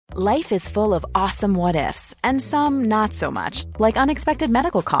Life is full of awesome what-ifs, and some not so much, like unexpected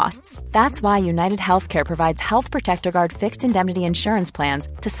medical costs. That's why United Healthcare provides Health Protector Guard fixed indemnity insurance plans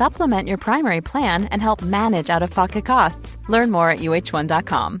to supplement your primary plan and help manage out-of-pocket costs. Learn more at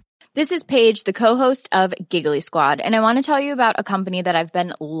uh1.com. This is Paige, the co-host of Giggly Squad, and I want to tell you about a company that I've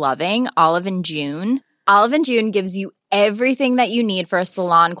been loving, Olive & June. Olive & June gives you everything that you need for a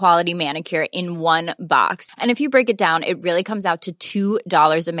salon-quality manicure in one box. And if you break it down, it really comes out to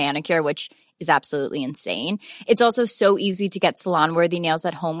 $2 a manicure, which is absolutely insane. It's also so easy to get salon-worthy nails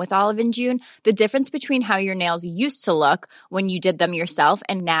at home with Olive & June. The difference between how your nails used to look when you did them yourself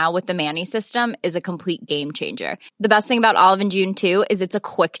and now with the Mani system is a complete game changer. The best thing about Olive & June, too, is it's a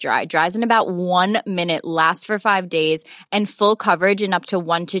quick dry. Dries in about 1 minute, lasts for 5 days, and full coverage in up to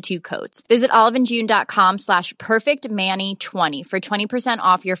 1 to 2 coats. Visit oliveandjune.com/perfectmani20 for 20%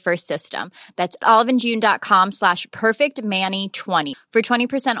 off your first system. That's oliveandjune.com/perfectmani20 for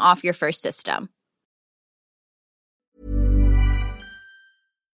 20% off your first system.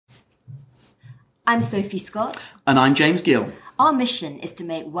 I'm Sophie Scott. And I'm James Gill. Our mission is to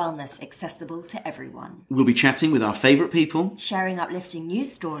make wellness accessible to everyone. We'll be chatting with our favourite people, sharing uplifting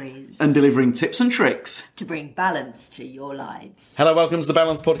news stories, and delivering tips and tricks to bring balance to your lives. Hello, welcome to the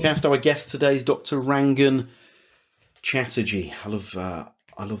Balance Podcast. Our guest today is Dr. Rangan Chatterjee. I love the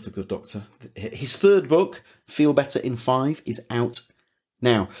good doctor. His third book, Feel Better in 5, is out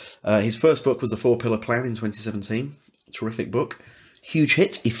now. His first book was The 4-Pillar Plan in 2017. Terrific book. Huge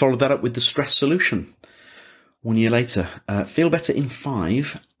hit. He followed that up with The Stress Solution 1 year later. Feel Better in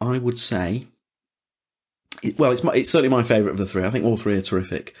 5, I would say. It's certainly my favourite of the three. I think all three are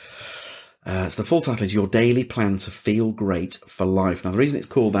terrific. So the full title is Your Daily Plan to Feel Great for Life. Now, the reason it's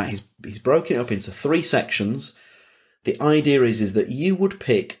called that, he's broken it up into 3 sections. The idea is that you would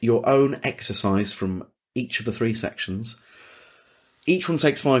pick your own exercise from each of the 3 sections. Each one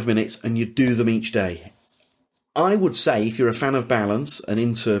takes 5 minutes, and you do them each day. I would say if you're a fan of balance and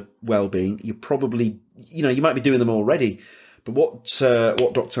into well-being, you probably, you might be doing them already. But what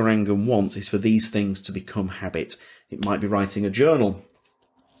Dr. Rangan wants is for these things to become habit. It might be writing a journal.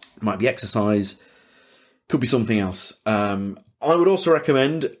 It might be exercise. Could be something else. I would also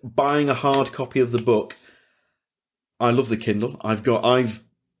recommend buying a hard copy of the book. I love the Kindle. I've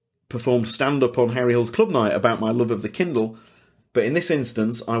performed stand-up on Harry Hill's Club Night about my love of the Kindle. But in this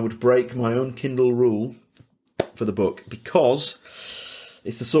instance, I would break my own Kindle rule for the book, because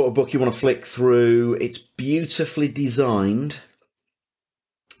it's the sort of book you want to flick through. It's beautifully designed,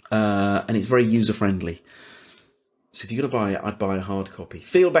 and it's very user-friendly. So if you're going to buy it, I'd buy a hard copy.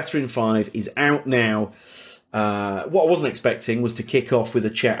 Feel Better in 5 is out now. What I wasn't expecting was to kick off with a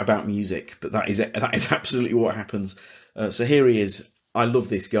chat about music, but that is absolutely what happens. So here he is. I love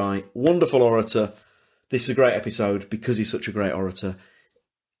this guy. Wonderful orator. This is a great episode because he's such a great orator.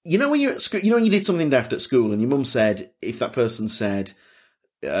 You know when you're at school, when you did something daft at school, and your mum said, if that person said,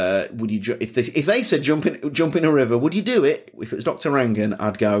 "Would you?" If they said jump in a river, would you do it? If it was Dr. Rangan,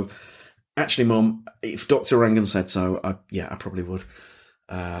 I'd go, actually, Mum, if Dr. Rangan said so, I probably would.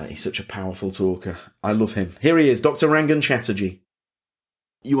 He's such a powerful talker. I love him. Here he is, Dr. Rangan Chatterjee.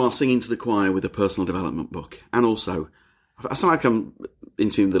 You are singing to the choir with a personal development book, and also, I sound like I'm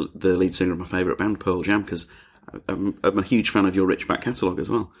interviewing the lead singer of my favourite band, Pearl Jam, because I'm a huge fan of your rich back catalogue as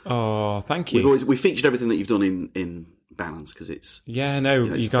well. Oh, thank you. We've featured everything that you've done in Balance, because it's... Yeah, no,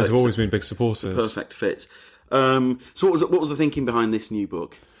 you guys have always been big supporters. Perfect fit. So what was the thinking behind this new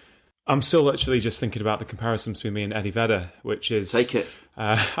book? I'm still actually just thinking about the comparison between me and Eddie Vedder, which is... Take it.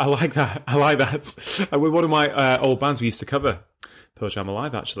 I like that. With one of my old bands we used to cover, Pearl Jam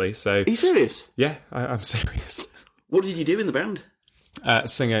Alive, actually. So, are you serious? Yeah, I'm serious. What did you do in the band?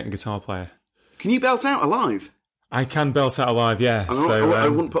 Singer and guitar player. Can you belt out Alive? I can belt out Alive, yeah. I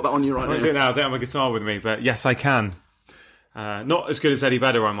wouldn't put that on you right now. I don't have a guitar with me, but yes, I can. Not as good as Eddie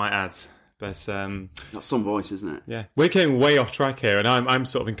Vedder, I might add. But that's some voice, isn't it? Yeah, we're getting way off track here, and I'm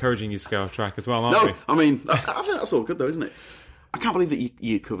sort of encouraging you to go off track as well, aren't we? No, I mean, I think that's all good though, isn't it? I can't believe that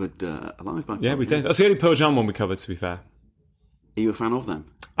you covered Alive by Yeah, we did. That's the only Pearl Jam one we covered, to be fair. Are you a fan of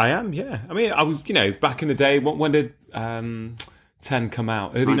them? I am, yeah. I mean, I was, back in the day, when did 10 come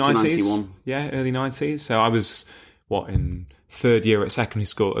out? Early 90s? Yeah, early 90s. So I was, in third year at secondary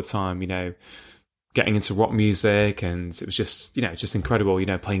school at the time, getting into rock music, and it was just, just incredible,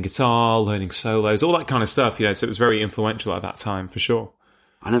 playing guitar, learning solos, all that kind of stuff, so it was very influential at that time, for sure.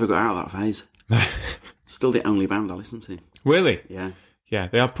 I never got out of that phase. Still the only band I listen to. Really? Yeah. Yeah,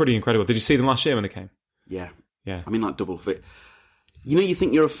 they are pretty incredible. Did you see them last year when they came? Yeah. Yeah. I mean, like double fit. You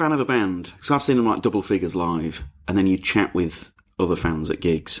think you're a fan of a band, so I've seen them like double figures live, and then you chat with other fans at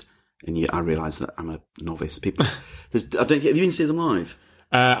gigs, and I realise that I'm a novice. People, have you been to see them live?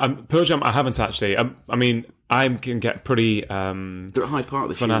 Pearl Jam, I haven't actually. I mean, I can get pretty They're at Hyde Park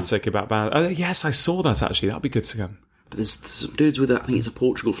this fanatic about bands. Oh, yes, I saw that actually. That'd be good to come. But there's some dudes with, I think it's a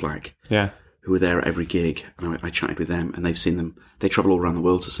Portugal flag. Yeah. Who are there at every gig, and I chatted with them, and they've seen them. They travel all around the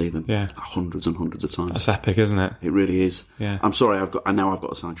world to see them, hundreds and hundreds of times. That's epic, isn't it? It really is. Yeah. I'm sorry, I've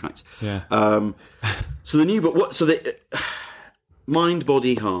got sidetracked. Yeah. So the new book, the mind,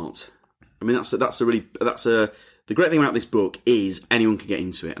 body, heart. I mean, the great thing about this book is anyone can get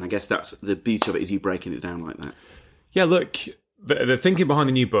into it, and I guess that's the beauty of it, is you breaking it down like that. Yeah. Look, the thinking behind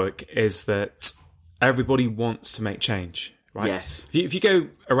the new book is that everybody wants to make change. Right? Yes. If you go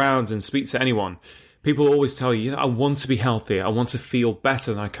around and speak to anyone, people always tell you, I want to be healthier, I want to feel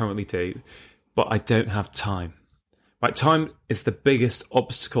better than I currently do, but I don't have time. Right? Time is the biggest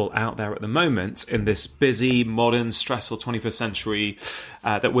obstacle out there at the moment in this busy, modern, stressful 21st century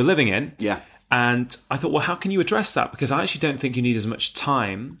that we're living in. Yeah. And I thought, well, how can you address that? Because I actually don't think you need as much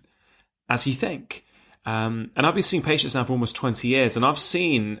time as you think. And I've been seeing patients now for almost 20 years, and I've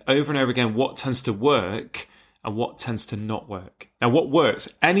seen over and over again what tends to work and what tends to not work. Now, what works?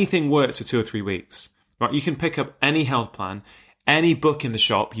 Anything works for 2 or 3 weeks. Right? You can pick up any health plan, any book in the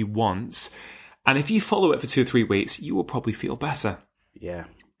shop you want, and if you follow it for 2 or 3 weeks, you will probably feel better. Yeah.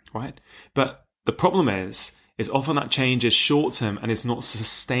 Right? But the problem is often that change is short-term and it's not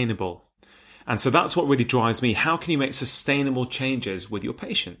sustainable. And so that's what really drives me. How can you make sustainable changes with your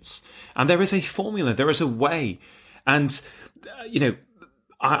patients? And there is a formula, there is a way. And,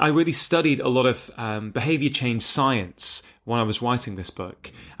 I really studied a lot of behavior change science when I was writing this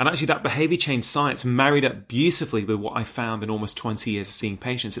book. And actually that behavior change science married up beautifully with what I found in almost 20 years of seeing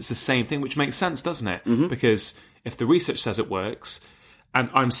patients. It's the same thing, which makes sense, doesn't it? Mm-hmm. Because if the research says it works and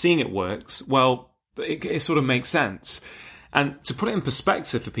I'm seeing it works, well, it sort of makes sense. And to put it in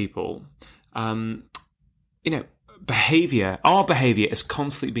perspective for people, our behavior is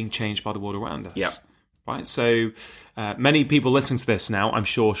constantly being changed by the world around us. Yeah. Right? So many people listening to this now, I'm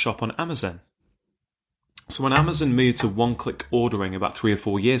sure, shop on Amazon. So when Amazon moved to one-click ordering about 3 or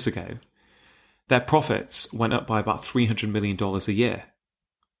 4 years ago, their profits went up by about $300 million a year.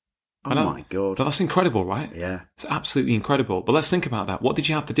 Oh my God. Now, that's incredible, right? Yeah. It's absolutely incredible. But let's think about that. What did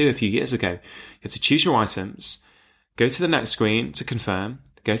you have to do a few years ago? You had to choose your items, go to the next screen to confirm,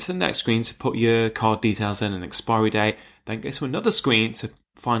 go to the next screen to put your card details in and expiry date, then go to another screen to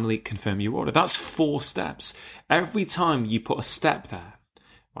finally confirm your order. That's 4 steps. Every time you put a step there,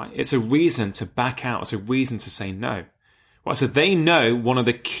 right, it's a reason to back out. It's a reason to say no. Right, so they know one of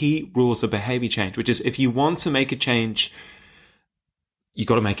the key rules of behavior change, which is if you want to make a change, you've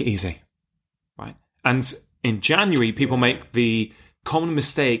got to make it easy, right? And in January, people make the common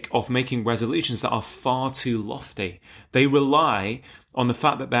mistake of making resolutions that are far too lofty. They rely on the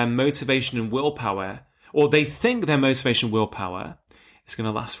fact that their motivation and willpower, or they think their motivation and willpower is going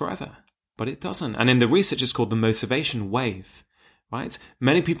to last forever, but it doesn't. And in the research, it's called the motivation wave, right?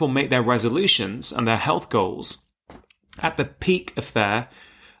 Many people make their resolutions and their health goals at the peak of their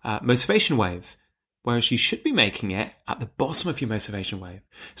motivation wave, whereas you should be making it at the bottom of your motivation wave.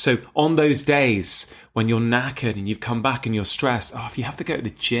 So on those days when you're knackered and you've come back and you're stressed, if you have to go to the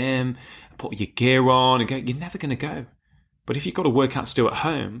gym and put your gear on and go, you're never going to go. But if you've got a workout to do at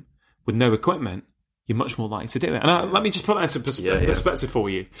home with no equipment, you're much more likely to do it. And let me just put that into perspective for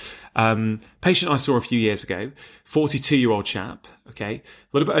you. Patient I saw a few years ago, 42-year-old chap, okay, a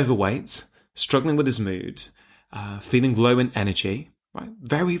little bit overweight, struggling with his mood, feeling low in energy, right?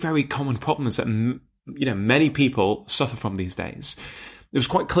 Very, very common problems that many people suffer from these days. It was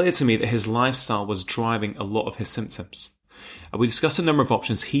quite clear to me that his lifestyle was driving a lot of his symptoms. We discussed a number of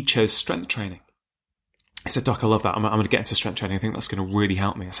options. He chose strength training. I said, Doc, I love that. I'm going to get into strength training. I think that's going to really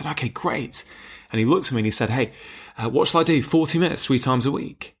help me. I said, okay, great. And he looked at me and he said, hey, what shall I do? 40 minutes, 3 times a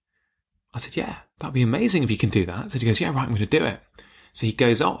week. I said, yeah, that'd be amazing if you can do that. So he goes, yeah, right, I'm going to do it. So he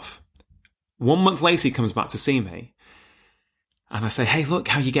goes off. 1 month later, he comes back to see me. And I say, hey, look,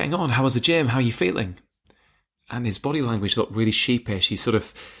 how are you getting on? How was the gym? How are you feeling? And his body language looked really sheepish.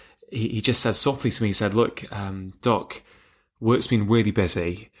 He just said softly to me, he said, look, Doc, work's been really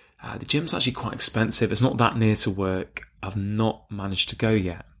busy. The gym's actually quite expensive. It's not that near to work. I've not managed to go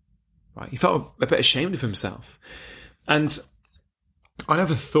yet. Right? He felt a bit ashamed of himself. And I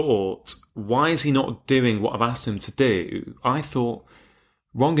never thought, why is he not doing what I've asked him to do? I thought,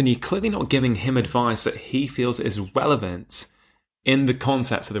 Rangan, you're clearly not giving him advice that he feels is relevant in the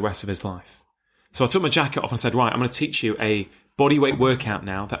context of the rest of his life. So I took my jacket off and said, right, I'm going to teach you a bodyweight workout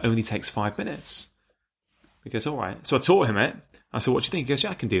now that only takes 5 minutes. He goes, all right. So I taught him it. I said, what do you think? He goes,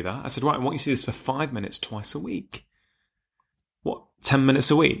 yeah, I can do that. I said, right, I want you to do this for 5 minutes twice a week. What, 10 minutes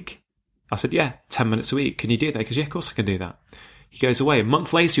a week? I said, yeah, 10 minutes a week. Can you do that? He goes, yeah, of course I can do that. He goes away. A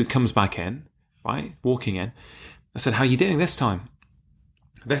month later, he comes back in, right? Walking in. I said, how are you doing this time?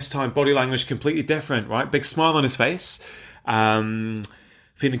 This time, body language completely different, right? Big smile on his face. Feeling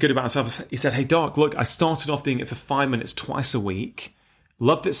good about himself. He said, hey, Doc, look, I started off doing it for 5 minutes twice a week.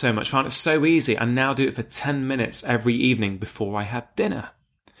 Loved it so much, found it so easy, and now do it for 10 minutes every evening before I have dinner.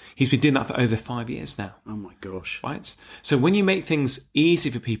 He's been doing that for over 5 years now. Oh my gosh. Right? So when you make things easy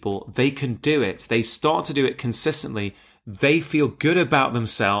for people, they can do it. They start to do it consistently. They feel good about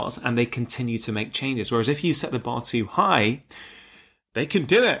themselves and they continue to make changes. Whereas if you set the bar too high, they can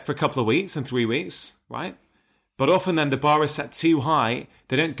do it for a couple of weeks and 3 weeks, right? But often then the bar is set too high.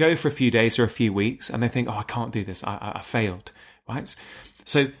 They don't go for a few days or a few weeks and they think, oh, I can't do this. I failed, right?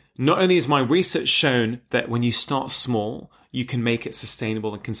 So not only has my research shown that when you start small, you can make it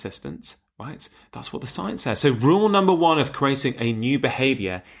sustainable and consistent, right? That's what the science says. So rule number 1 of creating a new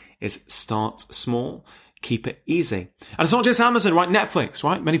behavior is start small, keep it easy. And it's not just Amazon, right? Netflix,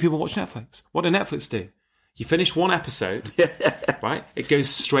 right? Many people watch Netflix. What does Netflix do? You finish one episode, right? It goes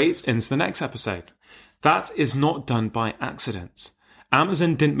straight into the next episode. That is not done by accident.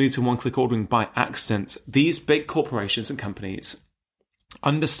 Amazon didn't move to one-click ordering by accident. These big corporations and companies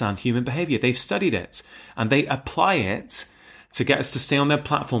understand human behavior. They've studied it and they apply it to get us to stay on their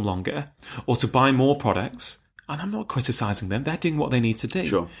platform longer or to buy more products. And I'm not criticizing them. They're doing what they need to do.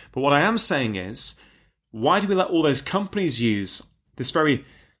 Sure. But what I am saying is, why do we let all those companies use this very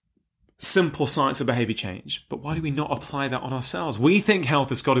simple science of behavior change? But why do we not apply that on ourselves? We think health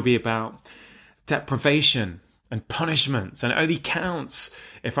has got to be about deprivation and punishment, and it only counts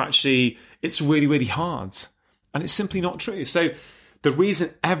if actually it's really, really hard. And it's simply not true. So the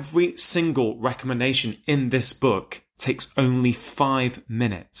reason every single recommendation in this book takes only 5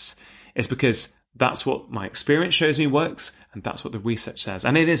 minutes is because that's what my experience shows me works, and that's what the research says.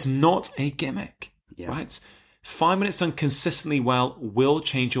 And it is not a gimmick, right? 5 minutes done consistently well will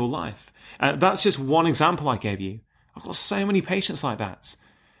change your life. That's just one example I gave you. I've got so many patients like that.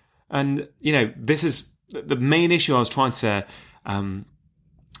 And, you know, this is the main issue I was trying to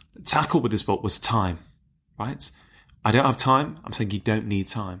tackle with this book was time, right? I don't have time. I'm saying you don't need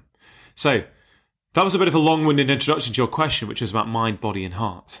time. So that was a bit of a long-winded introduction to your question, which was about mind, body, and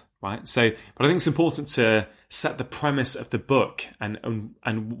heart, right? So, but I think it's important to set the premise of the book and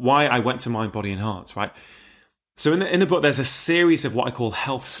why I went to mind, body, and heart, right? So in the book, there's a series of what I call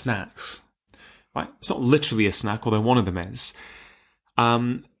health snacks, right? It's not literally a snack, although one of them is.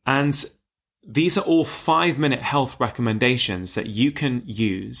 And these are all 5-minute health recommendations that you can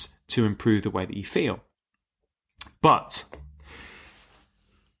use to improve the way that you feel. But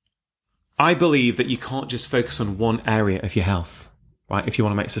I believe that you can't just focus on one area of your health, right? If you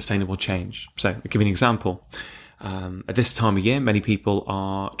want to make sustainable change. So I'll give you an example. At this time of year, many people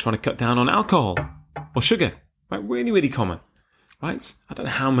are trying to cut down on alcohol or sugar, right? Really, really common, right? I don't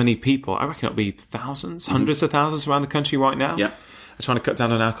know how many people, I reckon it'll be thousands, hundreds of thousands around the country right now. Yeah. Are trying to cut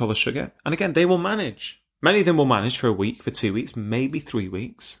down on alcohol or sugar. And again, they will manage. Many of them will manage for a week, for 2 weeks, maybe 3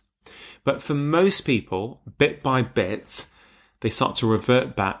 weeks. But for most people, bit by bit, they start to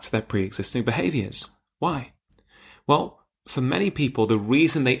revert back to their pre-existing behaviors. Why? Well, for many people, the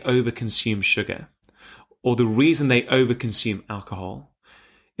reason they overconsume sugar or the reason they overconsume alcohol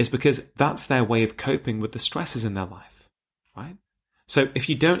is because that's their way of coping with the stresses in their life, right? So if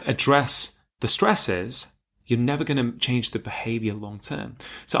you don't address the stresses, you're never going to change the behavior long term.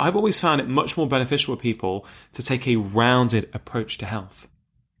 So I've always found it much more beneficial for people to take a rounded approach to health.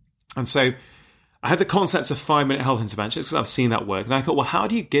 And so I had the concepts of 5-minute health interventions because I've seen that work. And I thought, well, how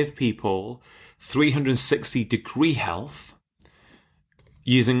do you give people 360-degree health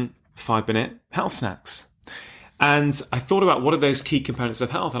using 5-minute health snacks? And I thought about what are those key components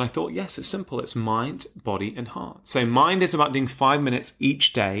of health? And I thought, yes, it's simple. It's mind, body, and heart. So mind is about doing 5 minutes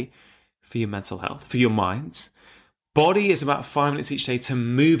each day for your mental health, for your mind. Body is about 5 minutes each day to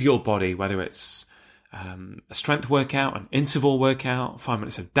move your body, whether it's a strength workout, an interval workout, 5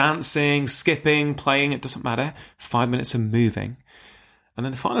 minutes of dancing, skipping, playing, it doesn't matter. 5 minutes of moving. And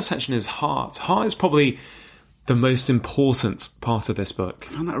then the final section is heart. Heart is probably the most important part of this book.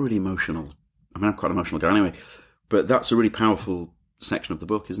 I found that really emotional. I mean, I'm quite an emotional guy anyway, but that's a really powerful section of the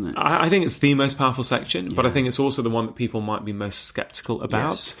book, isn't it? I think it's the most powerful section, but I think it's also the one that people might be most skeptical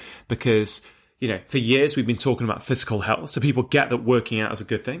about because, you know, for years we've been talking about physical health, so people get that working out is a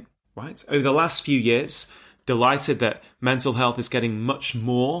good thing, right? Over the last few years, delighted that mental health is getting much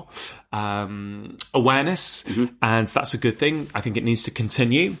more awareness, and that's a good thing. I think it needs to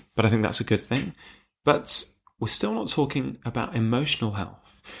continue, but I think that's a good thing. But we're still not talking about emotional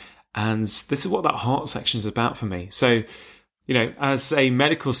health, and this is what that heart section is about for me. So, you know, as a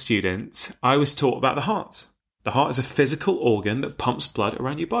medical student, I was taught about the heart. The heart is a physical organ that pumps blood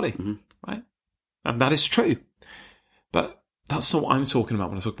around your body, right? And that is true. But that's not what I'm talking about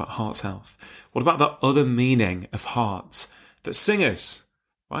when I talk about heart's health. What about the other meaning of heart that singers,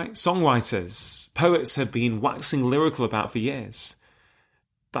 right, songwriters, poets have been waxing lyrical about for years?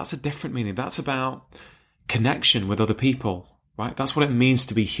 That's a different meaning. That's about connection with other people, right? That's what it means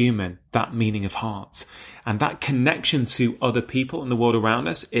to be human, that meaning of heart. And that connection to other people in the world around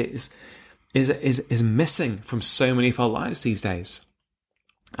us is missing from so many of our lives these days.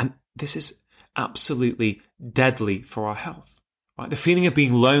 And this is absolutely deadly for our health, right? The feeling of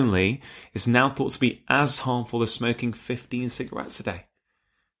being lonely is now thought to be as harmful as smoking 15 cigarettes a day,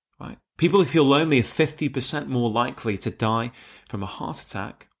 right? People who feel lonely are 50% more likely to die from a heart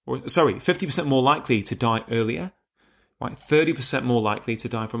attack, 50% more likely to die earlier, right? 30% more likely to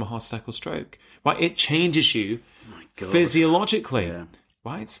die from a heart attack or stroke, right? It changes you physiologically,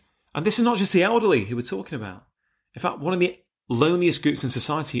 right? And this is not just the elderly who we're talking about. In fact, one of the loneliest groups in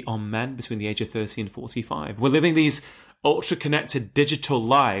society are men between the age of 30 and 45. We're living these ultra-connected digital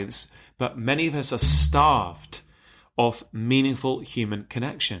lives, but many of us are starved of meaningful human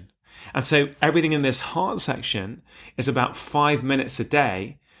connection. And so everything in this heart section is about 5 minutes a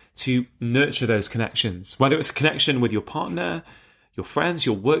day to nurture those connections, whether it's a connection with your partner, your friends,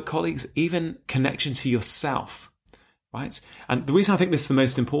 your work colleagues, even connection to yourself, right? And the reason I think this is the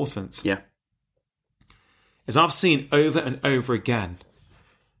most important is I've seen over and over again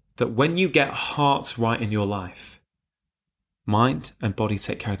that when you get heart right in your life, mind and body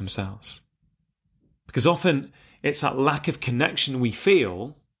take care of themselves. Because often it's that lack of connection we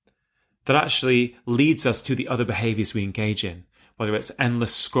feel that actually leads us to the other behaviors we engage in, whether it's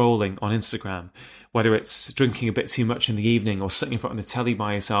endless scrolling on Instagram, whether it's drinking a bit too much in the evening or sitting in front of the telly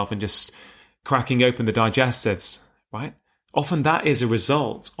by yourself and just cracking open the digestives, right? Often that is a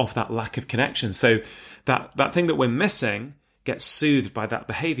result of that lack of connection. So that thing that we're missing gets soothed by that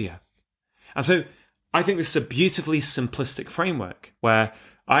behavior. And so I think this is a beautifully simplistic framework where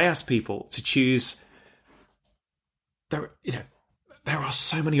I ask people to choose. There are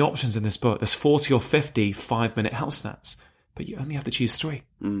so many options in this book. There's 40 or 50 5-minute health stats, but you only have to choose 3.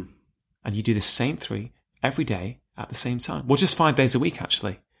 And you do the same 3 every day at the same time. Well, just 5 days a week,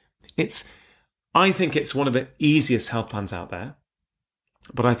 actually. I think it's one of the easiest health plans out there,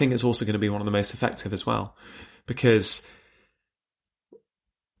 but I think it's also going to be one of the most effective as well, because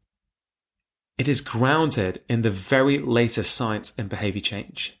it is grounded in the very latest science in behavior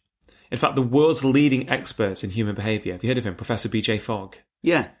change. In fact, the world's leading experts in human behavior, have you heard of him? Professor BJ Fogg.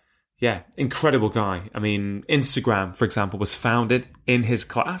 Yeah, incredible guy. I mean, Instagram, for example, was founded in his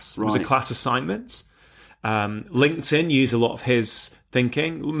class. It was a class assignment. LinkedIn use a lot of his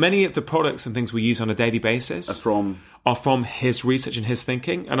thinking. Many of the products and things we use on a daily basis are from his research and his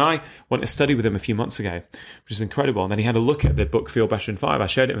thinking. And I went to study with him a few months ago, which is incredible. And then he had a look at the book Feel Better in 5. I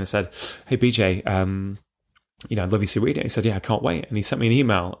showed it him and said, "Hey BJ, I'd love you to read it." He said, "Yeah, I can't wait." And he sent me an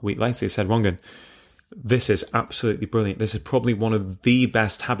email a week later. He said, "Rangan, this is absolutely brilliant. This is probably one of the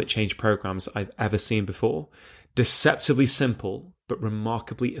best habit change programs I've ever seen before. Deceptively simple, but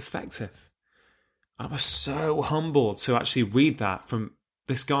remarkably effective." I was so humbled to actually read that from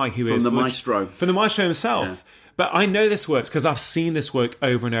this guy who is... From the maestro himself. Yeah. But I know this works because I've seen this work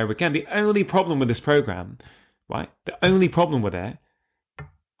over and over again. The only problem with this program, right? The only problem with it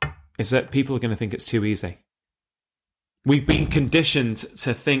is that people are going to think it's too easy. We've been conditioned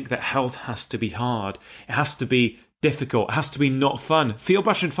to think that health has to be hard. It has to be difficult. It has to be not fun. Feel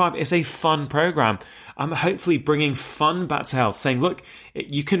Better in 5 is a fun program. I'm hopefully bringing fun back to health, saying, look,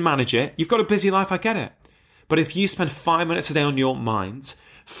 you can manage it. You've got a busy life, I get it. But if you spend 5 minutes a day on your mind,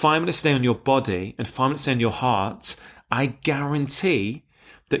 5 minutes a day on your body, and 5 minutes a day on your heart, I guarantee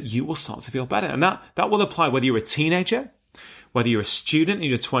that you will start to feel better. And that will apply whether you're a teenager, whether you're a student in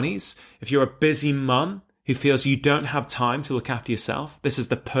your 20s, if you're a busy mum who feels you don't have time to look after yourself, this is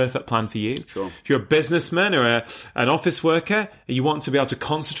the perfect plan for you. Sure. If you're a businessman or an office worker, and you want to be able to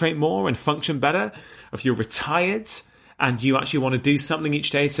concentrate more and function better, if you're retired and you actually want to do something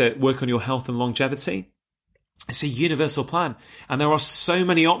each day to work on your health and longevity, it's a universal plan. And there are so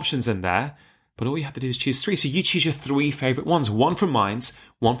many options in there, but all you have to do is choose 3. So you choose your 3 favorite ones, 1 from minds,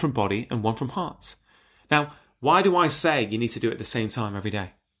 1 from body, and 1 from heart. Now, why do I say you need to do it at the same time every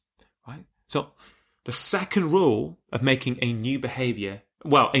day? Right? So the second rule of making a new behavior,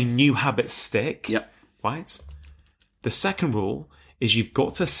 a new habit stick, right? The second rule is you've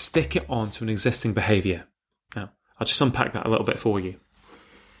got to stick it on to an existing behavior. Now, I'll just unpack that a little bit for you.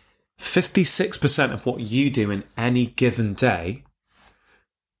 56% of what you do in any given day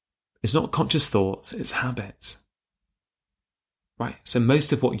is not conscious thoughts, it's habits. right? So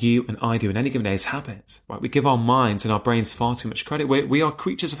most of what you and I do in any given day is habit, right? We give our minds and our brains far too much credit. We are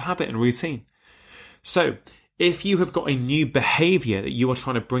creatures of habit and routine. So if you have got a new behavior that you are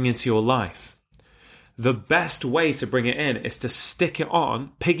trying to bring into your life, the best way to bring it in is to stick it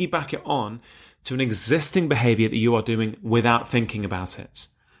on, piggyback it on to an existing behavior that you are doing without thinking about it,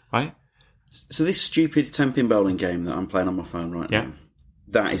 right? So this stupid 10-pin bowling game that I'm playing on my phone right now,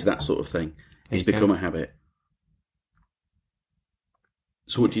 that is that sort of thing. It's become a habit.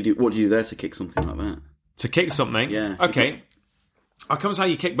 So what do you do? What do you do there to kick something like that? To kick something? Yeah. Okay. I'll come to how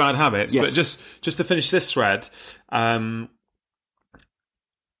you kick bad habits, but just to finish this thread,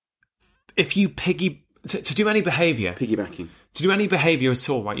 if you to do any behaviour, piggybacking, to do any behaviour at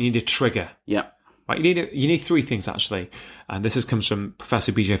all, right? You need a trigger. Yeah. Right. You need three things actually, and this comes from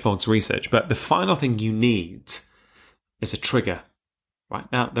Professor B.J. Fogg's research. But the final thing you need is a trigger. Right.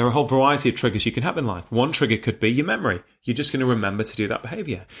 Now, there are a whole variety of triggers you can have in life. One trigger could be your memory. You're just going to remember to do that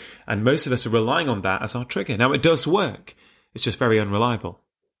behaviour. And most of us are relying on that as our trigger. Now, it does work. It's just very unreliable.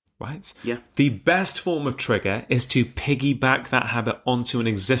 Right? Yeah. The best form of trigger is to piggyback that habit onto an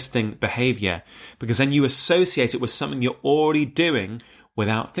existing behaviour, because then you associate it with something you're already doing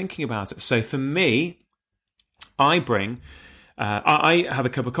without thinking about it. So for me, I have a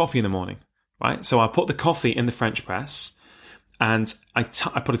cup of coffee in the morning. Right? So I put the coffee in the French press, and I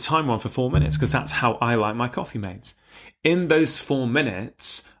put a timer on for 4 minutes because that's how I like my coffee made. In those 4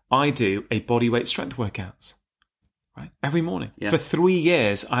 minutes, I do a bodyweight strength workout, right? Every morning. Yeah. For 3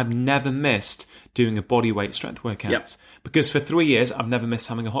 years, I've never missed doing a bodyweight strength workout because for 3 years, I've never missed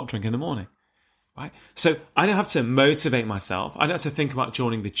having a hot drink in the morning, right? So I don't have to motivate myself. I don't have to think about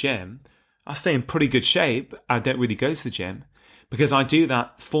joining the gym. I stay in pretty good shape. I don't really go to the gym because I do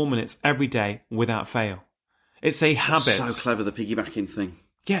that 4 minutes every day without fail. It's a habit. So clever, the piggybacking thing.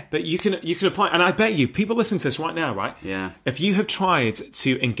 Yeah, but you can apply, and I bet you, people listening to this right now, right? Yeah. If you have tried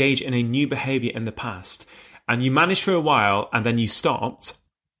to engage in a new behaviour in the past, and you managed for a while, and then you stopped,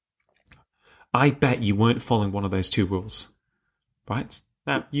 I bet you weren't following one of those two rules, right?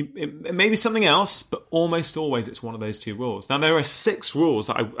 Now, it may be something else, but almost always it's one of those two rules. Now, there are 6 rules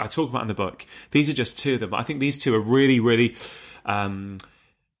that I talk about in the book. These are just 2 of them, but I think these 2 are really, really...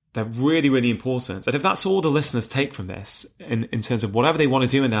 they're really, really important. And if that's all the listeners take from this, in terms of whatever they want to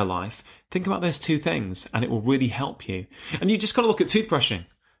do in their life, think about those 2 things and it will really help you. And you just got to look at toothbrushing,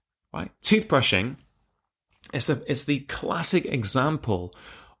 right? Toothbrushing is the classic example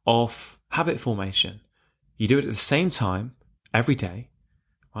of habit formation. You do it at the same time every day,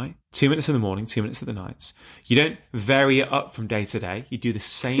 right? 2 minutes in the morning, 2 minutes at the night. You don't vary it up from day to day. You do the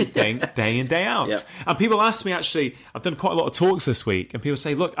same thing day in, day out. Yep. And people ask me, actually, I've done quite a lot of talks this week, and people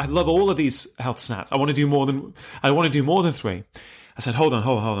say, look, I love all of these health stats. I want to do more than 3. I said, hold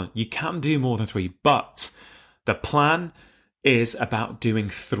on. You can do more than 3, but the plan is about doing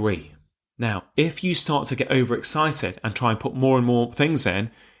 3. Now, if you start to get overexcited and try and put more and more things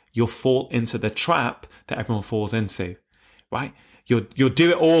in, you'll fall into the trap that everyone falls into, right? You'll do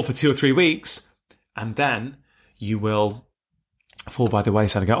it all for 2 or 3 weeks, and then you will fall by the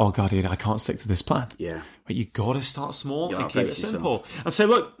wayside and go, oh God, I can't stick to this plan. Yeah. But you got to start small and keep it simple. And so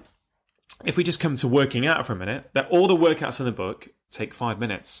look, if we just come to working out for a minute, that all the workouts in the book take 5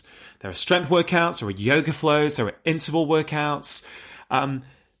 minutes. There are strength workouts, there are yoga flows, there are interval workouts,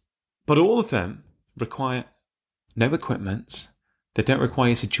 but all of them require no equipment. They don't require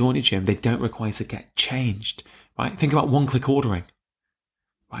you to join a gym. They don't require you to get changed. Right? Think about one-click ordering.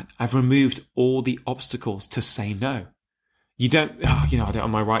 Right? I've removed all the obstacles to say no. You don't, I don't have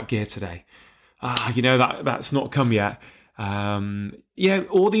my right gear today. That's not come yet.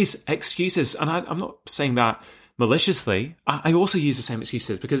 All these excuses, and I'm not saying that maliciously. I also use the same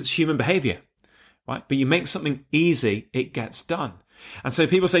excuses because it's human behavior, right? But you make something easy, it gets done. And so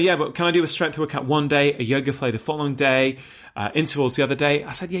people say, yeah, but can I do a strength workout one day, a yoga flow the following day, intervals the other day?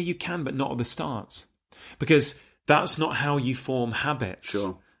 I said, yeah, you can, but not at the start. Because that's not how you form habits,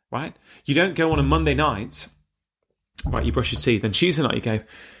 sure. Right? You don't go on a Monday night, right, you brush your teeth, and Tuesday night you go,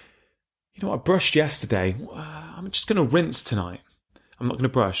 you know what, I brushed yesterday, I'm just going to rinse tonight. I'm not going to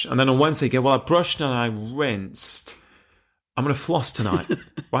brush. And then on Wednesday you go, well, I brushed and I rinsed. I'm going to floss tonight,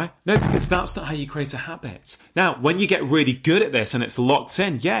 right? No, because that's not how you create a habit. Now, when you get really good at this and it's locked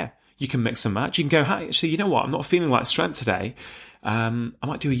in, yeah, you can mix and match. You can go, hey, actually, you know what? I'm not feeling like strength today. I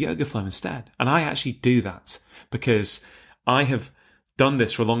might do a yoga flow instead. And I actually do that because I have done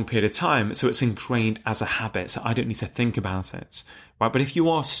this for a long period of time. So it's ingrained as a habit. So I don't need to think about it, right? But if you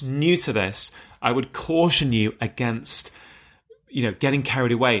are new to this, I would caution you against, getting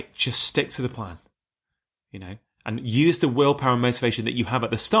carried away. Just stick to the plan, and use the willpower and motivation that you have at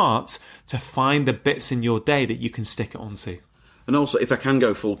the start to find the bits in your day that you can stick it onto. And also, if I can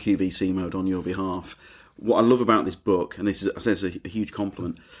go full QVC mode on your behalf, what I love about this book, and this is, I say it's a huge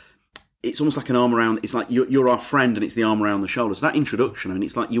compliment, it's almost like an arm around, it's like you're our friend and it's the arm around the shoulder. So that introduction, I mean,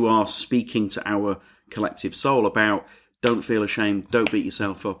 it's like you are speaking to our collective soul about don't feel ashamed, don't beat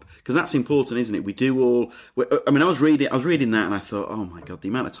yourself up. Because that's important, isn't it? We do all, I mean, I was reading that and I thought, oh my God, the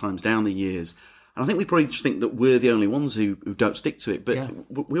amount of times down the years, and I think we probably just think that we're the only ones who don't stick to it,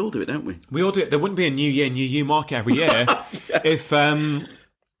 but we all do it, don't we? We all do it. There wouldn't be a new year, new you market every year if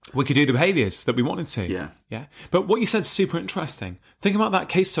we could do the behaviours that we wanted to. Yeah. But what you said is super interesting. Think about that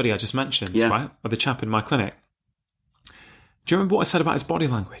case study I just mentioned, right? Of the chap in my clinic. Do you remember what I said about his body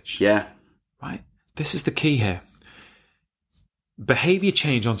language? Yeah. Right? This is the key here. Behaviour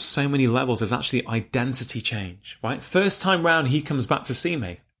change on so many levels is actually identity change, right? First time round, he comes back to see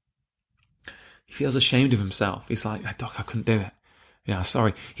me. He feels ashamed of himself. He's like, oh, Doc, I couldn't do it.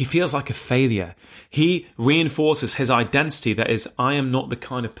 Sorry. He feels like a failure. He reinforces his identity that is, I am not the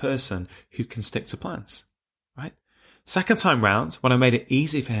kind of person who can stick to plans, right? Second time round, when I made it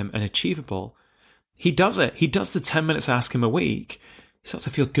easy for him and achievable, he does it. He does the 10 minutes I ask him a week. He starts to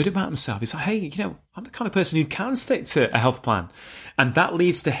feel good about himself. He's like, hey, I'm the kind of person who can stick to a health plan. And that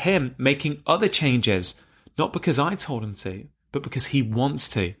leads to him making other changes, not because I told him to, but because he wants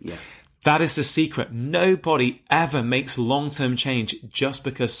to. Yeah. That is the secret. Nobody ever makes long-term change just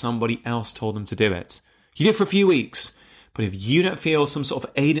because somebody else told them to do it. You do it for a few weeks, but if you don't feel some sort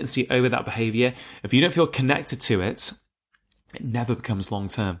of agency over that behavior, if you don't feel connected to it, it never becomes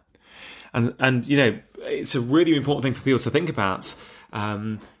long-term. And it's a really important thing for people to think about.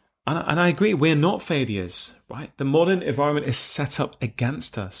 And I agree, we're not failures, right? The modern environment is set up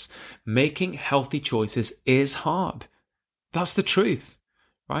against us. Making healthy choices is hard. That's the truth,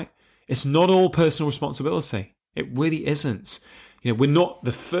 right? It's not all personal responsibility. It really isn't. We're not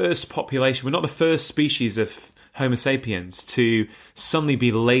the first population, we're not the first species of Homo sapiens to suddenly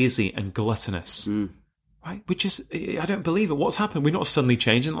be lazy and gluttonous. Right? I don't believe it. What's happened? We're not suddenly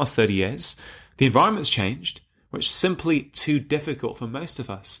changed in the last 30 years. The environment's changed, which is simply too difficult for most of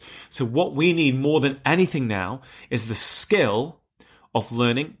us. So what we need more than anything now is the skill of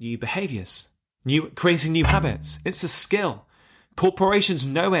learning new behaviors, creating new habits. It's a skill. Corporations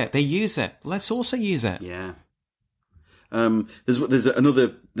know it. They use it. Let's also use it. Yeah. There's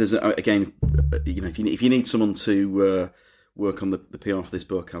again, if you need someone to work on the PR for this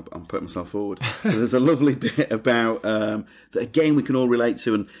book, I'm putting myself forward. There's a lovely bit about that again we can all relate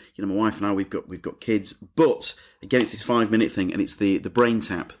to, and my wife and I we've got kids, but again it's this 5-minute thing, and it's the brain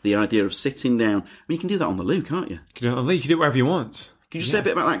tap, the idea of sitting down. I mean, you can do that on the loo, can't you? You can do it on the loo. You can do it wherever you want. Can you just say a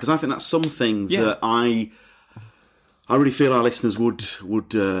bit about that? Because I think that's something that I really feel our listeners would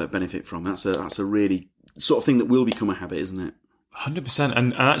benefit from. That's a really sort of thing that will become a habit, isn't it? 100%.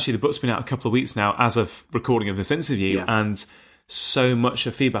 And actually, the book's been out a couple of weeks now as of recording of this interview, and so much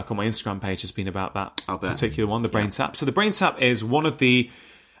of feedback on my Instagram page has been about that particular one, the Brain Tap. So the Brain Tap is one of the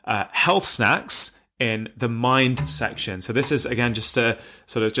health snacks in the mind section. So this is, again, just so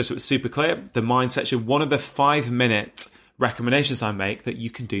it's super clear, the mind section, one of the 5-minute recommendations I make that you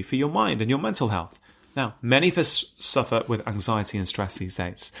can do for your mind and your mental health. Now, many of us suffer with anxiety and stress these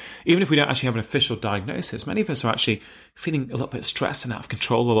days. Even if we don't actually have an official diagnosis, many of us are actually feeling a little bit stressed and out of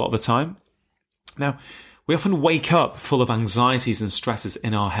control a lot of the time. Now, we often wake up full of anxieties and stresses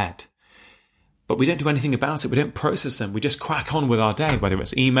in our head, but we don't do anything about it. We don't process them. We just crack on with our day, whether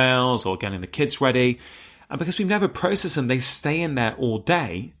it's emails or getting the kids ready. And because we've never processed them, they stay in there all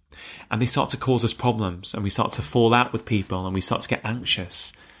day and they start to cause us problems, and we start to fall out with people and we start to get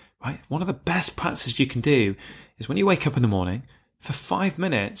anxious. Right? One of the best practices you can do is when you wake up in the morning, for 5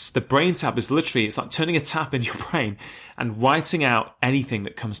 minutes, the brain tap is literally, it's like turning a tap in your brain and writing out anything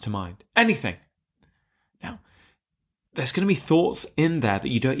that comes to mind. Anything. Now, there's going to be thoughts in there that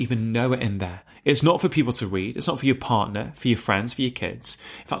you don't even know are in there. It's not for people to read. It's not for your partner, for your friends, for your kids.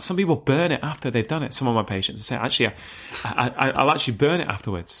 In fact, some people burn it after they've done it. Some of my patients say, actually, I'll actually burn it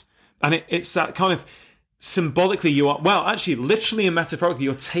afterwards. And it's that kind of, symbolically, literally and metaphorically,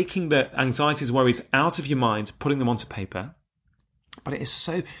 you're taking the anxieties, worries out of your mind, putting them onto paper. But it is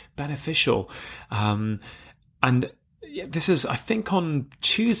so beneficial. And this is, I think on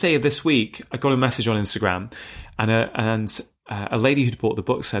Tuesday of this week, I got a message on Instagram, and a lady who'd bought the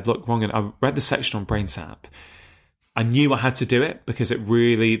book said, look, Rangan, I read the section on Brain Tap. I knew I had to do it because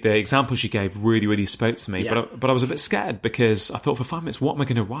the examples you gave really, really spoke to me. Yeah. But I was a bit scared because I thought, for 5 minutes, what am I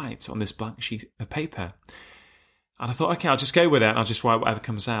going to write on this blank sheet of paper? And I thought, okay, I'll just go with it and I'll just write whatever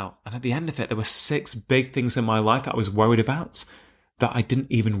comes out. And at the end of it, there were 6 big things in my life that I was worried about that I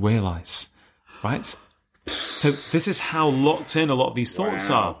didn't even realise, right? So this is how locked in a lot of these thoughts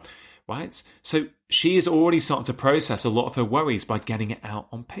are, right? So she is already starting to process a lot of her worries by getting it out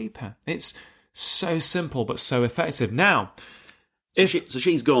on paper. It's so simple but so effective. Now, so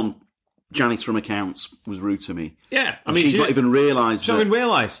she's gone, Janice from accounts was rude to me. Yeah, I and mean, she's not even realised. She's not even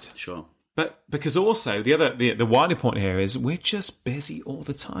realised. Sure. But because also the wider point here is we're just busy all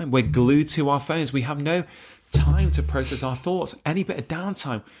the time. We're glued to our phones. We have no time to process our thoughts. Any bit of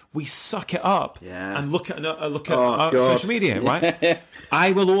downtime, we suck it up and look at social media, right?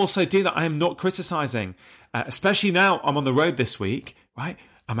 I will also do that. I am not criticising, especially now I'm on the road this week, right?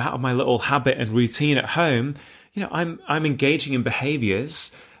 I'm out of my little habit and routine at home. You know, I'm engaging in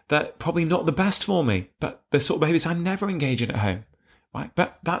behaviours that probably not the best for me, but the sort of behaviours I never engage in at home. Right,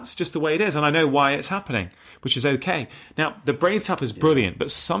 but that's just the way it is, and I know why it's happening, which is okay. Now, the brain tap is brilliant,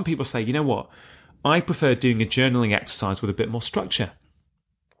 but some people say, you know what? I prefer doing a journaling exercise with a bit more structure.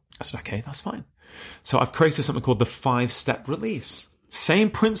 I said, okay, that's fine. So I've created something called the 5-step release. Same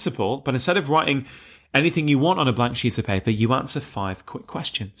principle, but instead of writing anything you want on a blank sheet of paper, you answer 5 quick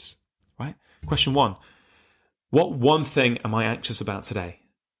questions. Right? Question 1: what one thing am I anxious about today?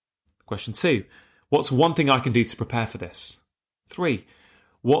 Question 2: what's one thing I can do to prepare for this? 3: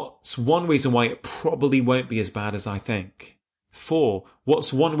 what's one reason why it probably won't be as bad as I think? 4: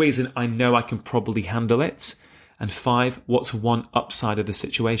 what's one reason I know I can probably handle it? And 5: what's one upside of the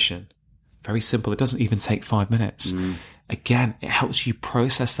situation? Very simple. It doesn't even take 5 minutes. Again, it helps you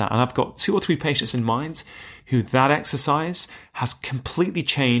process that. And I've got 2 or 3 patients in mind who that exercise has completely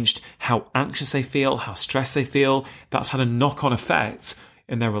changed how anxious they feel, how stressed they feel. That's had a knock-on effect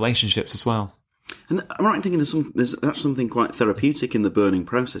in their relationships as well. And I'm right in thinking that's something quite therapeutic in the burning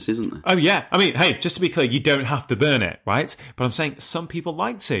process, isn't there? Oh, yeah. I mean, hey, just to be clear, you don't have to burn it, right? But I'm saying some people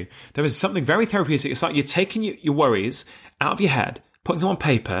like to. There is something very therapeutic. It's like you're taking your worries out of your head, putting them on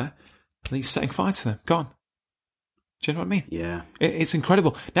paper, and then you're setting fire to them. Gone. Do you know what I mean? Yeah. It's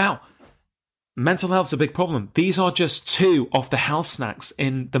incredible. Now, mental health's a big problem. These are just 2 of the health snacks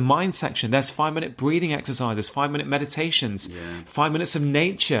in the mind section. There's 5-minute breathing exercises, 5-minute meditations, 5 minutes of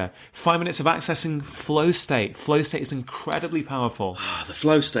nature, 5 minutes of accessing flow state. Flow state is incredibly powerful. The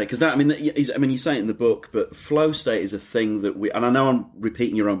flow state, because you say it in the book, but flow state is a thing that and I know I'm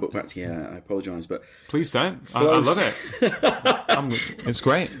repeating your own book back to you. I apologise, but please don't. I love it. It's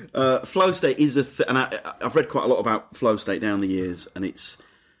great. Flow state is and I've read quite a lot about flow state down the years, and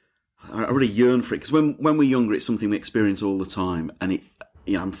I really yearn for it, because when we're younger, it's something we experience all the time. And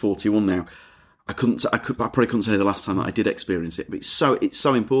I'm 41 now. I probably couldn't say the last time that I did experience it, but it's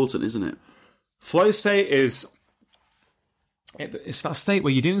so important, isn't it? Flow state it's that state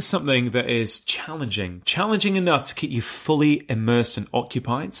where you're doing something that is challenging enough to keep you fully immersed and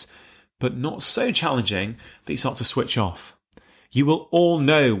occupied, but not so challenging that you start to switch off. You will all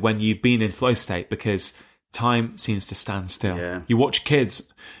know when you've been in flow state because time seems to stand still. Yeah. You watch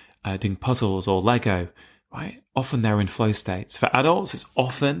kids doing puzzles or Lego, right? Often they're in flow states. For adults, it's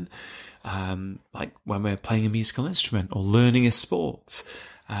often like when we're playing a musical instrument or learning a sport,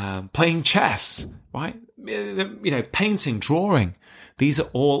 playing chess, right? You know, painting, drawing. These are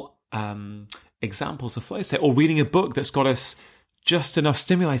all examples of flow state. Or reading a book that's got us just enough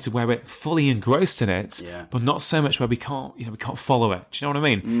stimulated where we're fully engrossed in it, but not so much where we can't follow it. Do you know what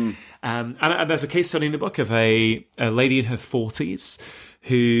I mean? And there's a case study in the book of a lady in her 40s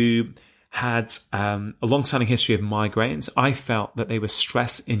who had a long-standing history of migraines. I felt that they were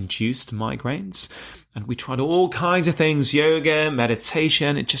stress-induced migraines. And we tried all kinds of things, yoga,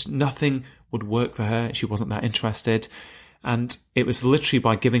 meditation. Nothing would work for her. She wasn't that interested. And it was literally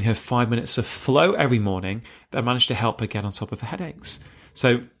by giving her 5 minutes of flow every morning that I managed to help her get on top of the headaches.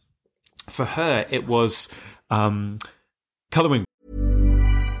 So for her, it was colouring.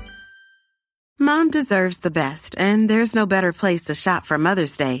 Mom deserves the best, and there's no better place to shop for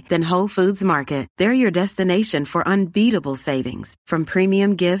Mother's Day than Whole Foods Market. They're your destination for unbeatable savings, from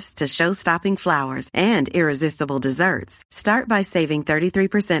premium gifts to show-stopping flowers and irresistible desserts. Start by saving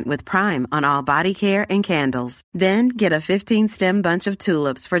 33% with Prime on all body care and candles. Then get a 15-stem bunch of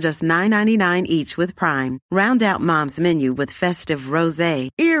tulips for just $9.99 each with Prime. Round out Mom's menu with festive rosé,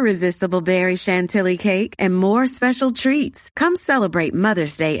 irresistible berry chantilly cake, and more special treats. Come celebrate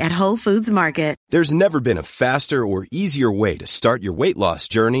Mother's Day at Whole Foods Market. There's never been a faster or easier way to start your weight loss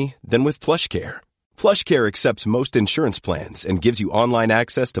journey than with PlushCare. PlushCare accepts most insurance plans and gives you online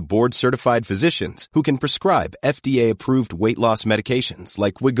access to board-certified physicians who can prescribe FDA-approved weight loss medications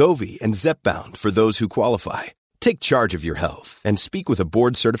like Wegovy and Zepbound for those who qualify. Take charge of your health and speak with a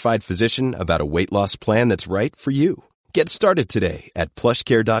board-certified physician about a weight loss plan that's right for you. Get started today at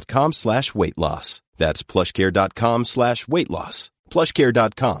plushcare.com/weight loss. That's plushcare.com/weight loss.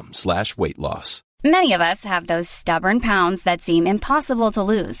 plushcare.com/weight loss. Many of us have those stubborn pounds that seem impossible to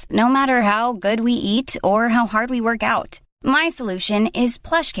lose, no matter how good we eat or how hard we work out. My solution is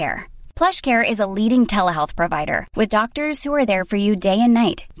PlushCare. PlushCare is a leading telehealth provider with doctors who are there for you day and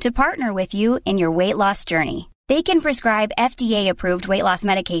night to partner with you in your weight loss journey. They can prescribe FDA-approved weight loss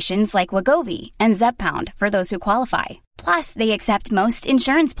medications like Wegovy and Zepbound for those who qualify. Plus, they accept most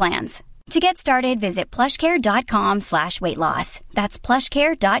insurance plans. To get started, visit plushcare.com/weightloss. That's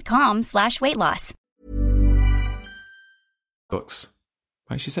plushcare.com/weightloss. Books.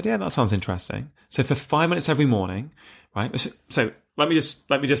 Right? She said, yeah, that sounds interesting. So for 5 minutes every morning, right? So let me just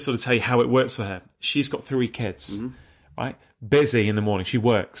sort of tell you how it works for her. She's got 3 kids, right? Busy in the morning. She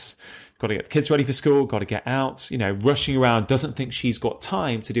works. Got to get the kids ready for school, got to get out, rushing around, doesn't think she's got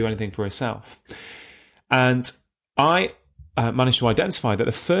time to do anything for herself. And I managed to identify that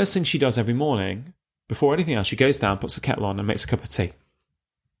the first thing she does every morning, before anything else, she goes down, puts the kettle on and makes a cup of tea.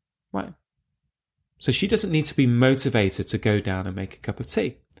 Right. So she doesn't need to be motivated to go down and make a cup of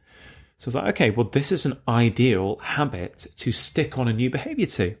tea. So I was like, okay, well, this is an ideal habit to stick on a new behavior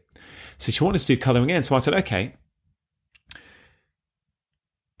to. So she wanted to do colouring in. So I said, okay,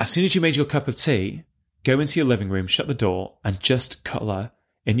 as soon as you made your cup of tea, go into your living room, shut the door, and just colour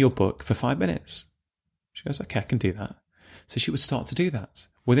in your book for 5 minutes. She goes, okay, I can do that. So she would start to do that.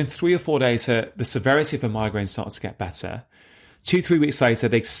 Within 3 or 4 days, the severity of her migraine started to get better. 2-3 weeks later,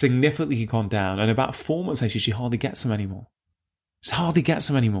 they significantly gone down. And about 4 months later, she hardly gets them anymore. She hardly gets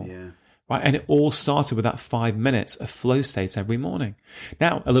them anymore. Yeah. Right? And it all started with that 5 minutes of flow state every morning.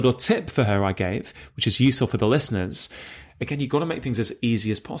 Now, a little tip for her I gave, which is useful for the listeners. Again, you've got to make things as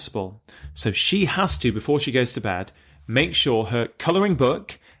easy as possible. So she has to, before she goes to bed, make sure her colouring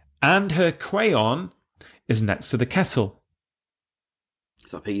book and her crayon is next to the kettle.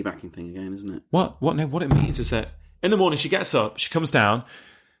 It's that piggybacking thing again, isn't it? What? No, what it means is that in the morning she gets up, she comes down,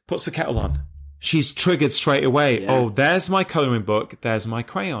 puts the kettle on. She's triggered straight away. Yeah. Oh, there's my colouring book, there's my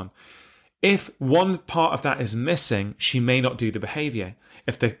crayon. If one part of that is missing, she may not do the behaviour.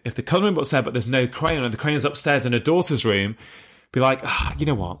 If the colouring book's there but there's no crayon and the crayon's upstairs in her daughter's room, be like, you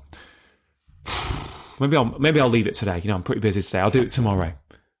know what? Maybe I'll leave it today. I'm pretty busy today. I'll do it tomorrow.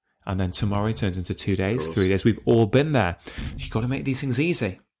 And then tomorrow turns into 2 days, 3 days. We've all been there. You've got to make these things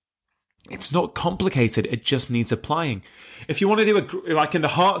easy. It's not complicated. It just needs applying. If you want to do like in the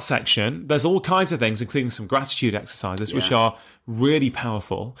heart section, there's all kinds of things, including some gratitude exercises, which are really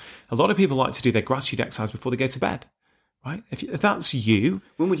powerful. A lot of people like to do their gratitude exercise before they go to bed. Right? If that's you...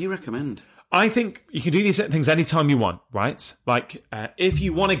 When would you recommend? I think you can do these things anytime you want, right? Like, if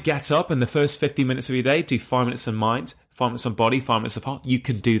you want to get up in the first 15 minutes of your day, do 5 minutes on mind, 5 minutes on body, 5 minutes of heart, you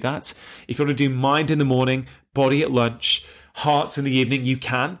can do that. If you want to do mind in the morning, body at lunch, hearts in the evening, you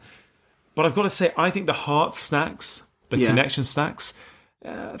can. But I've got to say, I think the heart snacks, the connection snacks,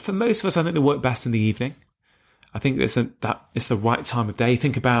 for most of us, I think they work best in the evening. I think it's the right time of day.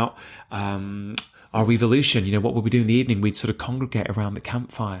 Think about... our evolution, what would we do in the evening? We'd sort of congregate around the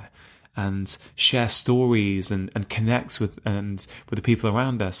campfire and share stories and connect with the people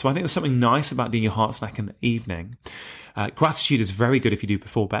around us. So I think there's something nice about doing your heart snack in the evening. Gratitude is very good if you do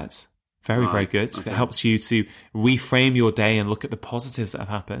before bed. Very, very good. Okay. It helps you to reframe your day and look at the positives that have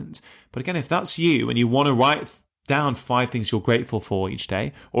happened. But again, if that's you and you want to write down 5 things you're grateful for each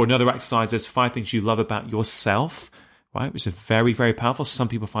day, or another exercise is 5 things you love about yourself, right, which is very, very powerful. Some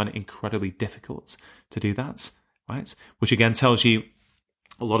people find it incredibly difficult to do that, right? Which again tells you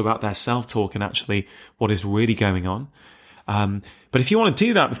a lot about their self-talk and actually what is really going on. But if you want to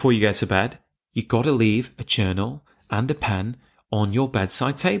do that before you go to bed, you've got to leave a journal and a pen on your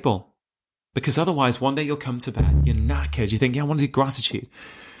bedside table. Because otherwise, one day you'll come to bed, you're knackered, you think, I want to do gratitude.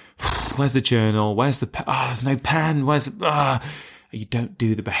 Where's the journal? Where's the pen? There's no pen. You don't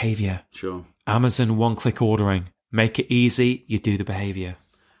do the behaviour. Sure. Amazon one-click ordering. Make it easy, you do the behaviour.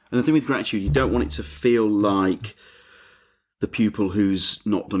 And the thing with gratitude, you don't want it to feel like the pupil who's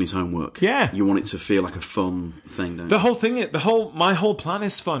not done his homework. Yeah. You want it to feel like a fun thing, don't you? My whole plan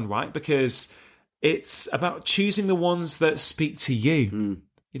is fun, right? Because it's about choosing the ones that speak to you.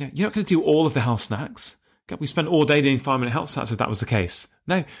 You're not going to do all of the health snacks. We spent all day doing 5-minute health snacks if that was the case.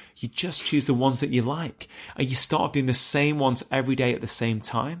 No, you just choose the ones that you like. And you start doing the same ones every day at the same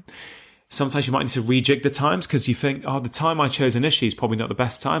time. Sometimes you might need to rejig the times because you think, the time I chose initially is probably not the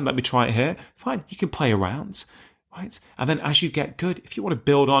best time. Let me try it here. Fine, you can play around, right? And then as you get good, if you want to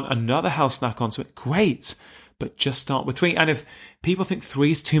build on another health snack onto it, great. But just start with 3. And if people think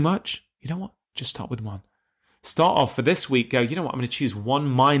 3 is too much, you know what? Just start with 1. Start off for this week, go, I'm going to choose 1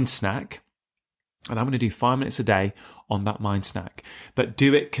 mind snack and I'm going to do 5 minutes a day on that mind snack. But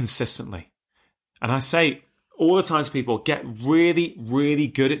do it consistently. And I say... all the times people get really, really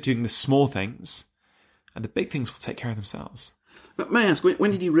good at doing the small things, and the big things will take care of themselves. But may I ask,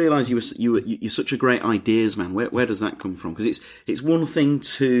 when did you realise you're such a great ideas man? Where does that come from? Because it's one thing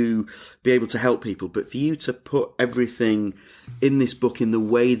to be able to help people, but for you to put everything in this book in the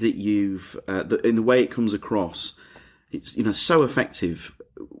way that in the way it comes across, it's so effective.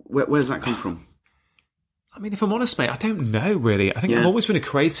 Where's that come from? I mean, if I'm honest, mate, I don't know really. I think I've always been a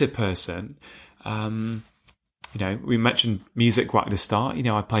creative person. We mentioned music right at the start.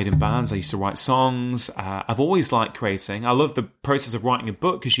 I played in bands. I used to write songs. I've always liked creating. I love the process of writing a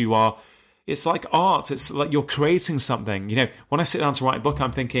book because it's like art. It's like you're creating something. When I sit down to write a book,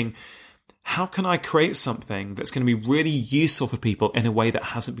 I'm thinking, how can I create something that's going to be really useful for people in a way that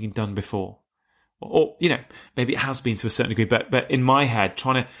hasn't been done before? Or maybe it has been to a certain degree, but in my head,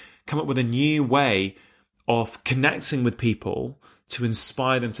 trying to come up with a new way of connecting with people to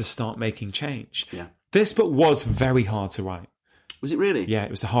inspire them to start making change. Yeah. This book was very hard to write. Was it really? Yeah, it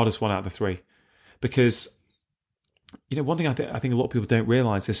was the hardest one out of the three. Because, one thing I think a lot of people don't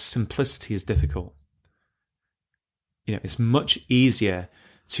realise is simplicity is difficult. It's much easier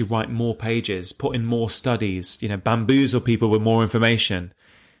to write more pages, put in more studies, bamboozle people with more information.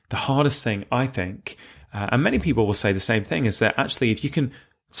 The hardest thing, I think, and many people will say the same thing, is that actually if you can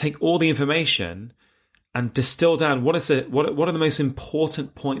take all the information and distill down what are the most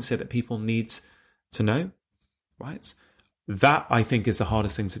important points here that people need to know, right? That, I think, is the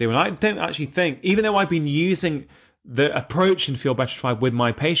hardest thing to do. And I don't actually think, even though I've been using the approach in Feel Betrified with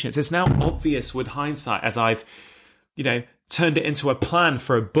my patients, it's now obvious with hindsight as I've, turned it into a plan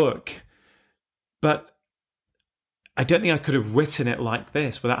for a book. But I don't think I could have written it like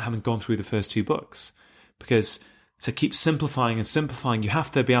this without having gone through the first two books. Because to keep simplifying and simplifying, you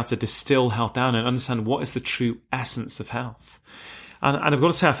have to be able to distill health down and understand what is the true essence of health. And I've got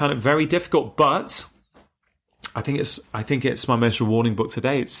to say, I found it very difficult, but I think it's my most rewarding book to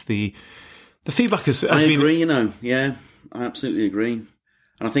date. It's the feedback has been... I agree, yeah, I absolutely agree. And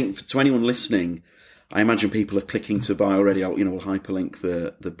I think to anyone listening, I imagine people are clicking to buy already. We'll hyperlink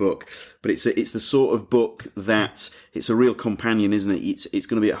the book, but it's the sort of book that it's a real companion, isn't it? It's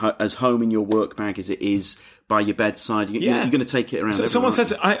going to be as home in your work bag as it is by your bedside. You're going to take it around. So someone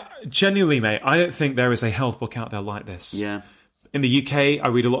says, I genuinely, mate, I don't think there is a health book out there like this. Yeah. In the UK, I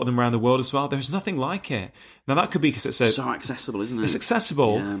read a lot of them around the world as well. There's nothing like it. Now, that could be because it's so accessible, isn't it? It's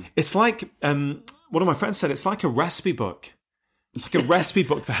accessible. Yeah. It's like, one of my friends said, it's like a recipe book. It's like a recipe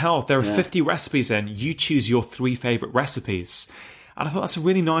book for health. There are 50 recipes in. You choose your 3 favourite recipes. And I thought that's a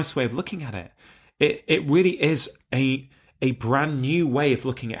really nice way of looking at it. It really is a brand new way of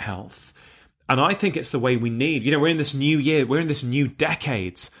looking at health. And I think it's the way we need. We're in this new year. We're in this new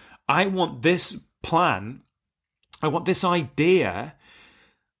decade. I want this plan... I want this idea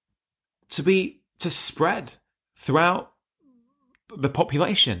to spread throughout the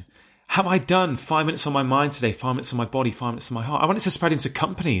population. Have I done 5 minutes on my mind today, 5 minutes on my body, 5 minutes on my heart? I want it to spread into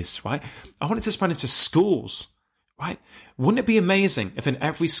companies, right? I want it to spread into schools, right? Wouldn't it be amazing if in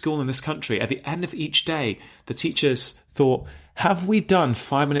every school in this country, at the end of each day, the teachers thought, have we done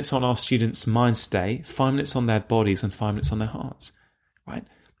 5 minutes on our students' minds today, 5 minutes on their bodies and 5 minutes on their hearts, right?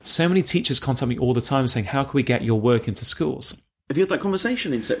 So many teachers contact me all the time saying, how can we get your work into schools? Have you had that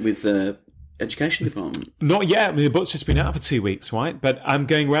conversation with the education department? Not yet. I mean, the book's just been out for 2 weeks, right? But I'm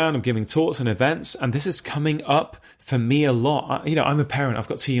going around, I'm giving talks and events, and this is coming up for me a lot. I'm a parent. I've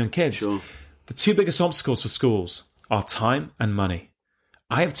got 2 young kids. Sure. The 2 biggest obstacles for schools are time and money.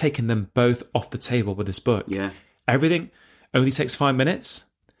 I have taken them both off the table with this book. Yeah. Everything only takes 5 minutes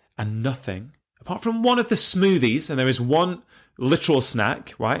and nothing, apart from one of the smoothies, and there is one literal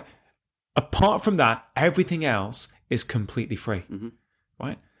snack, right? Apart from that, everything else is completely free,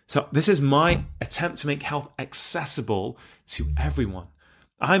 right? So this is my attempt to make health accessible to everyone.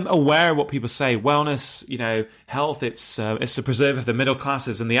 I'm aware of what people say, wellness, health, it's the preserve of the middle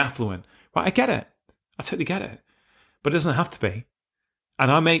classes and the affluent, right? I get it. I totally get it. But it doesn't have to be. And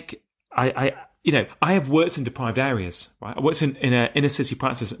I have worked in deprived areas, right? I worked in inner city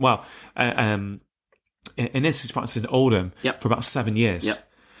practice, in inner city practice in Oldham for about 7 years. Yep.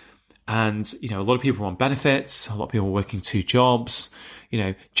 And, a lot of people are on benefits, a lot of people are working 2 jobs,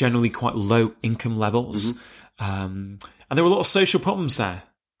 generally quite low income levels. And there were a lot of social problems there.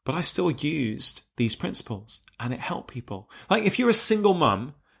 But I still used these principles and it helped people. Like if you're a single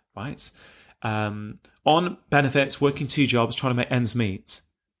mum, right, on benefits, working 2 jobs, trying to make ends meet,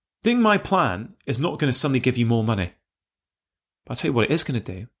 doing my plan is not going to suddenly give you more money. But I'll tell you what it is going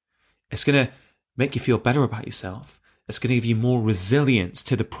to do. It's going to make you feel better about yourself. It's going to give you more resilience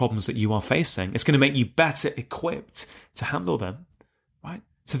to the problems that you are facing. It's going to make you better equipped to handle them, right?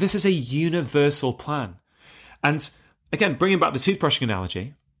 So this is a universal plan. And again, bringing back the toothbrushing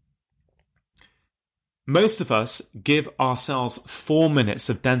analogy, most of us give ourselves 4 minutes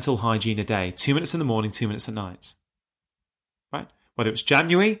of dental hygiene a day. 2 minutes in the morning, 2 minutes at night. Right? Whether it's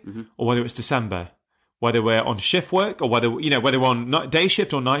January or whether it's December, whether we're on shift work or whether we're on day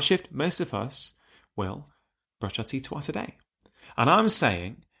shift or night shift, most of us will brush our teeth twice a day. And I'm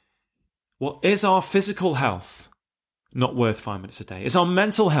saying, well, is our physical health not worth 5 minutes a day? Is our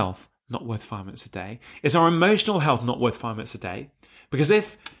mental health not worth 5 minutes a day? Is our emotional health not worth 5 minutes a day? Because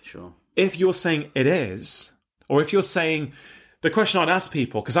if you're saying it is, or if you're saying, the question I'd ask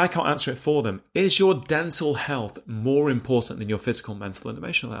people, because I can't answer it for them, is your dental health more important than your physical, mental, and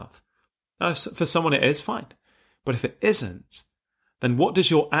emotional health? Now, if for someone it is, fine. But if it isn't, then what do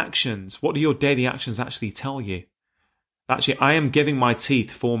your daily actions actually tell you? Actually, I am giving my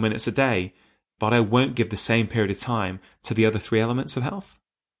teeth 4 minutes a day, but I won't give the same period of time to the other 3 elements of health.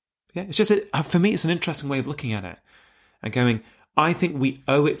 Yeah, it's just, for me, it's an interesting way of looking at it and going, I think we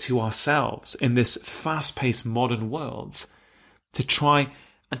owe it to ourselves in this fast-paced modern world to try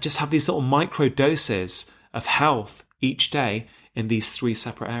and just have these little micro doses of health each day in these 3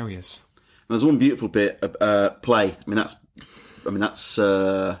 separate areas. And there's one beautiful bit of play. I mean, that's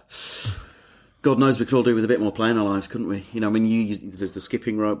God knows we could all do with a bit more play in our lives, couldn't we? There's the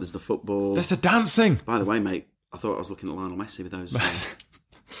skipping rope, there's the football. There's the dancing. By the way, mate, I thought I was looking at Lionel Messi with those.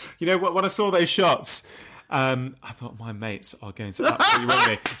 You know what? When I saw those shots, I thought my mates are going to absolutely ruin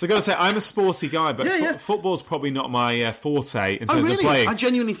me. So I've got to say, I'm a sporty guy, but football's probably not my forte in terms of playing. I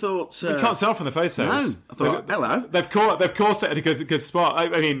genuinely thought... you can't tell from the photos. No. I thought, hello. They've caught it at a good spot.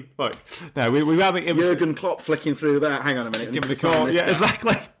 I mean, look, no, we were having... Jurgen Klopp flicking through that. Hang on a minute. Give me the call. Yeah,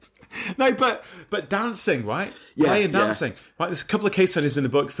 exactly. No, but dancing, right? Yeah, Play and dancing. Right, there's a couple of case studies in the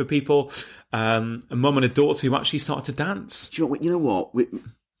book for people, a mum and a daughter who actually started to dance. Do you know what?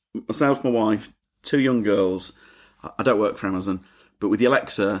 Myself, my wife, 2 young girls. I don't work for Amazon, but with the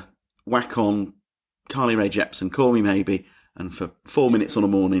Alexa, whack on Carly Rae Jepsen, Call Me Maybe, and for 4 minutes on a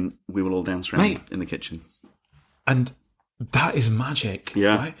morning, we will all dance around in the kitchen. And that is magic,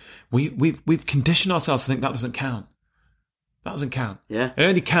 right? We've conditioned ourselves to think that doesn't count. That doesn't count. Yeah. It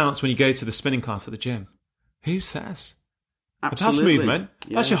only counts when you go to the spinning class at the gym. Who says? Absolutely. But that's movement.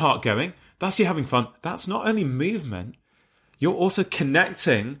 Yeah. That's your heart going. That's you having fun. That's not only movement. You're also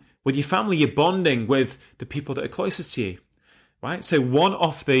connecting with your family. You're bonding with the people that are closest to you, right? So one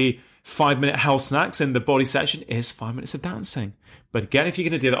of the 5-minute health snacks in the body section is 5 minutes of dancing. But again, if you're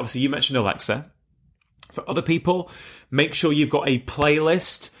going to do that, obviously you mentioned Alexa. For other people, make sure you've got a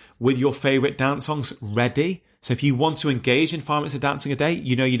playlist with your favourite dance songs ready. So if you want to engage in 5 minutes of dancing a day,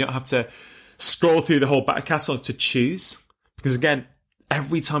 you don't have to scroll through the whole back catalogue to choose. Because again,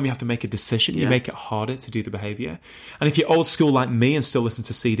 every time you have to make a decision, you make it harder to do the behaviour. And if you're old school like me and still listen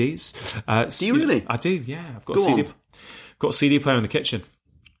to CDs... do you really? I do, yeah. I've got a CD player in the kitchen.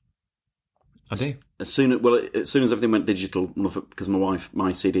 I do. As soon as everything went digital, because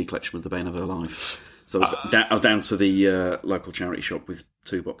my CD collection was the bane of her life. So I was down to the local charity shop with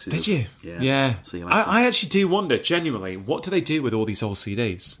 2 boxes. Did you? Yeah. See you later. I actually do wonder, genuinely, what do they do with all these old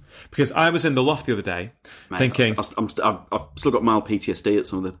CDs? Because I was in the loft the other day thinking... I've still got mild PTSD at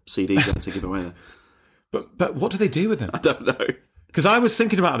some of the CDs I had to give away there. But what do they do with them? I don't know. Because I was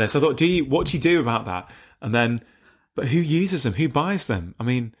thinking about this. I thought, what do you do about that? And then, but who uses them? Who buys them? I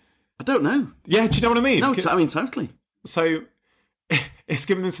mean... I don't know. Yeah, do you know what I mean? No, totally. So... it's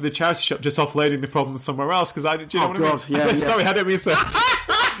giving them to the charity shop, just offloading the problem somewhere else. Because do you know what I mean? Yeah, sorry, I don't mean to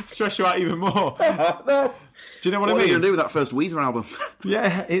stress you out even more. No. Do you know what I mean? What are you going to do with that first Weezer album?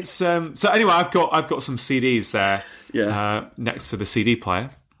 Yeah, it's so anyway. I've got some CDs there, next to the CD player,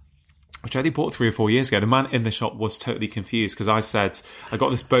 which I only bought 3 or 4 years ago. The man in the shop was totally confused because I said I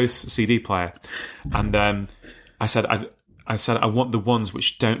got this Bose CD player, and I said I want the ones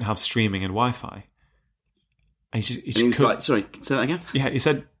which don't have streaming and Wi-Fi. And he was like, sorry, say that again? Yeah, he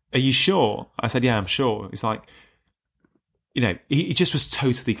said, are you sure? I said, yeah, I'm sure. He's like, he just was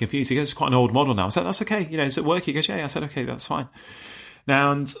totally confused. He goes, it's quite an old model now. I said, that's okay. Is it work? He goes, yeah. I said, okay, that's fine.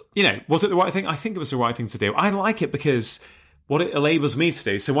 Now, and, was it the right thing? I think it was the right thing to do. I like it because what it enables me to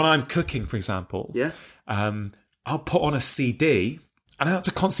do, so when I'm cooking, for example, I'll put on a CD and I have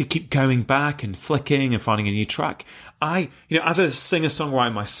to constantly keep going back and flicking and finding a new track. As a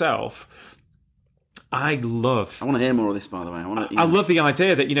singer-songwriter myself, I want to hear more of this, by the way. I love the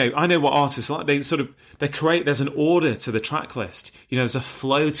idea that, I know what artists like. They create, there's an order to the track list. There's a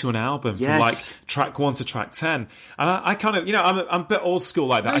flow to an album from like track 1 to track 10. And I kind of, I'm a bit old school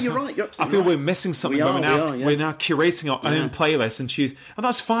like that. No, you're right. You're I feel we're missing something when we're now curating our own playlist and choose. And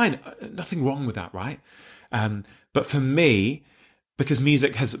that's fine. Nothing wrong with that, right? But for me, because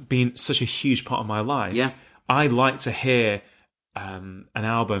music has been such a huge part of my life, I like to hear an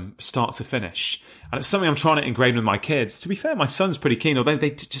album start to finish. And it's something I'm trying to ingrain with my kids. To be fair, my son's pretty keen, although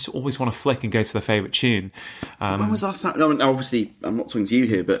they just always want to flick and go to their favourite tune. When was the last time? I mean, obviously, I'm not talking to you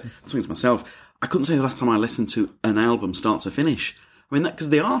here, but I'm talking to myself. I couldn't say the last time I listened to an album start to finish. I mean, because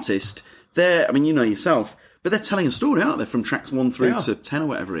the artist, you know yourself, but they're telling a story, aren't they, from tracks 1 through to 10 or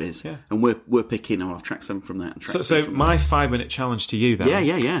whatever it is. Yeah. And we're picking track 7 from that. And So my 5-minute challenge to you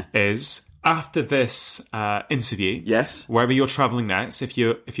then is after this interview, yes, wherever you're travelling next, if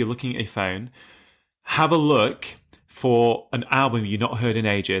you're looking at your phone, have a look for an album you've not heard in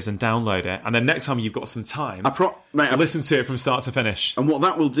ages and download it. And then next time you've got some time, listen to it from start to finish. And what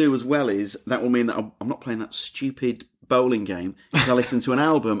that will do as well is that will mean that I'm not playing that stupid bowling game because I listen to an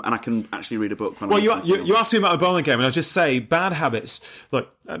album and I can actually read a book. Well, you asked me about a bowling game, and I'll just say bad habits. Look,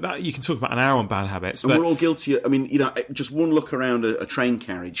 you can talk about an hour on bad habits, and we're all guilty. I mean, just one look around a train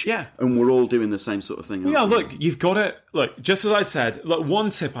carriage, and we're all doing the same sort of thing. Yeah, look, you've got to look. Just as I said, look,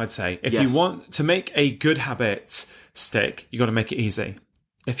 one tip I'd say: if you want to make a good habit stick, you got to make it easy.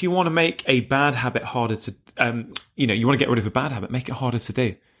 If you want to make a bad habit harder to, you want to get rid of a bad habit, make it harder to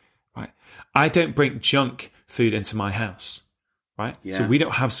do. Right? I don't bring junk food into my house, right? Yeah. So we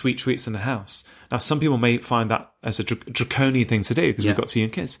don't have sweet treats in the house. Now, some people may find that as a draconian thing to do because we've got 2 young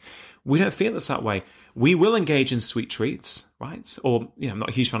kids. We don't feel it's that way. We will engage in sweet treats, right? Or, I'm not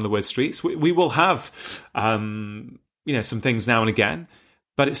a huge fan of the word streets. We will have, some things now and again,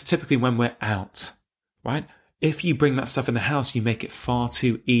 but it's typically when we're out, right? If you bring that stuff in the house, you make it far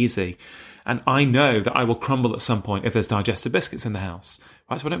too easy. And I know that I will crumble at some point if there's digestive biscuits in the house,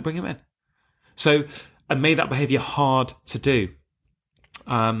 right? So I don't bring them in. So I made that behaviour hard to do.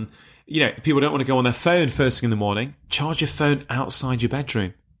 If people don't want to go on their phone first thing in the morning, charge your phone outside your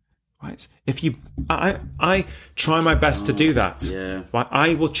bedroom, right? I try my best to do that. Yeah. Right?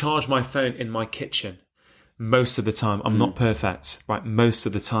 I will charge my phone in my kitchen most of the time. I'm not perfect, right? Most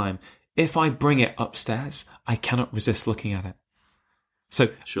of the time. If I bring it upstairs, I cannot resist looking at it. So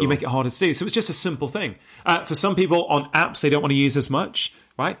you make it harder to do. So it's just a simple thing. For some people on apps, they don't want to use as much,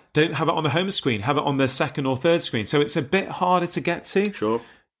 right? Don't have it on the home screen. Have it on the second or third screen. So it's a bit harder to get to. Sure.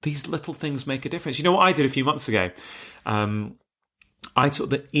 These little things make a difference. You know what I did a few months ago? I took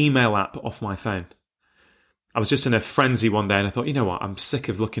the email app off my phone. I was just in a frenzy one day and I thought, you know what? I'm sick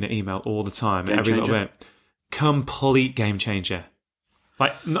of looking at email all the time. Every little bit. Complete game changer.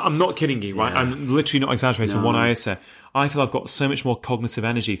 Like, I'm not kidding you, right? Yeah. I'm literally not exaggerating one iota. I feel I've got so much more cognitive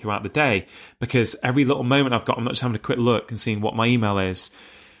energy throughout the day because every little moment I've got, I'm not just having a quick look and seeing what my email is.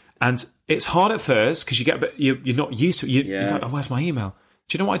 And it's hard at first because you're not used to it. You're like, oh, where's my email?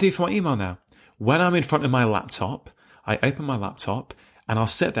 Do you know what I do for my email now? When I'm in front of my laptop, I open my laptop and I'll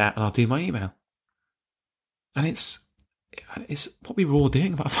sit there and I'll do my email. And it's what we were all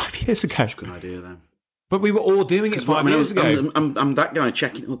doing about 5 years ago. Such a good idea, then. But we were all doing it 5 years ago. I'm that guy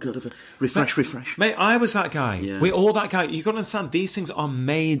checking. Oh, God, refresh. Mate, I was that guy. Yeah. We're all that guy. You've got to understand, these things are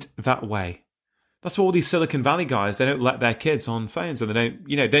made that way. That's why all these Silicon Valley guys, they don't let their kids on phones, and they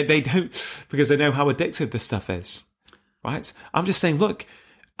don't, they don't, because they know how addictive this stuff is. Right? I'm just saying, look,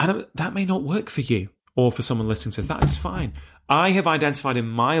 that may not work for you or for someone listening to this. That is fine. I have identified in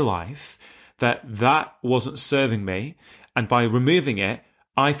my life that wasn't serving me, and by removing it,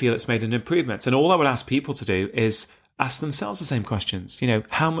 I feel it's made an improvement. And all I would ask people to do is ask themselves the same questions.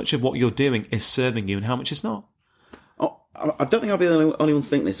 How much of what you're doing is serving you and how much is not? Oh, I don't think I'll be the only one to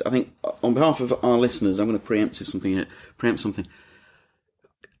think this. I think on behalf of our listeners, I'm going to preempt something.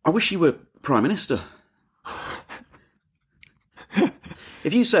 I wish you were Prime Minister.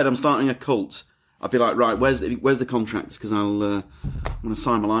 If you said I'm starting a cult, I'd be like, right, where's the contracts? Because I'm going to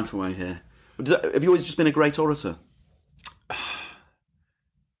sign my life away here. Have you always just been a great orator?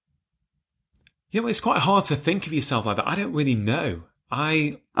 It's quite hard to think of yourself like that. I don't really know.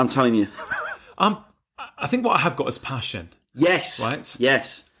 I'm telling you. I think what I have got is passion. Yes. Right?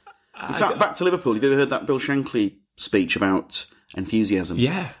 Yes. In fact, back to Liverpool. Have you ever heard that Bill Shankly speech about enthusiasm?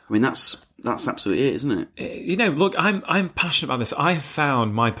 Yeah. I mean, that's absolutely it, isn't it? Look, I'm passionate about this. I have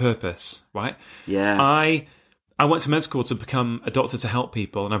found my purpose, right? Yeah. I went to med school to become a doctor to help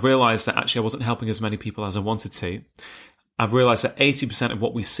people, and I've realised that actually I wasn't helping as many people as I wanted to. I've realised that 80% of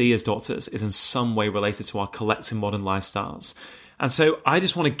what we see as doctors is in some way related to our collective modern lifestyles. And so I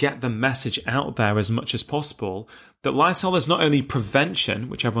just want to get the message out there as much as possible that lifestyle is not only prevention,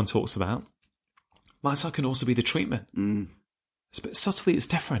 which everyone talks about, lifestyle can also be the treatment. But subtly, it's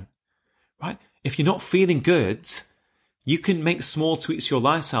different, right? If you're not feeling good, you can make small tweaks to your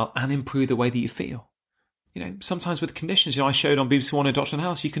lifestyle and improve the way that you feel. Sometimes with conditions, I showed on BBC One and Doctor in the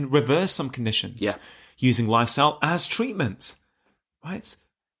House, you can reverse some conditions. Yeah. Using lifestyle as treatment, right?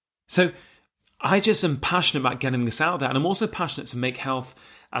 So I just am passionate about getting this out there. And I'm also passionate to make health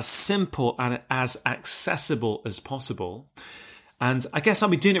as simple and as accessible as possible. And I guess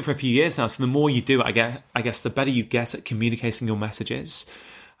I've been doing it for a few years now. So the more you do it, I guess the better you get at communicating your messages.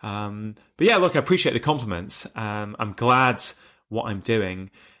 But yeah, look, I appreciate the compliments. I'm glad what I'm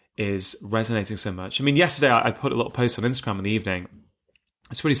doing is resonating so much. I mean, yesterday I put a little post on Instagram in the evening.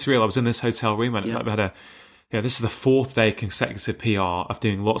 It's really surreal. I was in this hotel room and I've had this is the 4th day consecutive PR of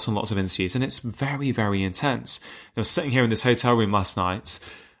doing lots and lots of interviews, and it's very, very intense. I was sitting here in this hotel room last night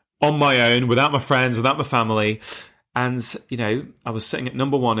on my own, without my friends, without my family. And, I was sitting at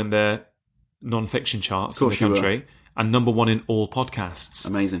number 1 in the non-fiction charts in the country and number 1 in all podcasts.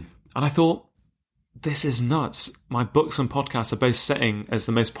 Amazing. And I thought, this is nuts. My books and podcasts are both sitting as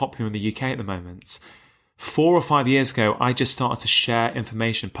the most popular in the UK at the moment. 4 or 5 years ago, I just started to share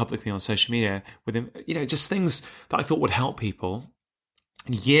information publicly on social media with them, just things that I thought would help people.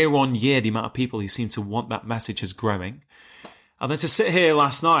 And year on year, the amount of people who seem to want that message is growing. And then to sit here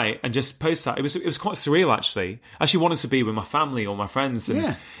last night and just post that, it was quite surreal, actually. I actually wanted to be with my family or my friends.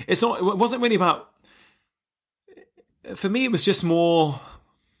 And it wasn't really about, for me, it was just more,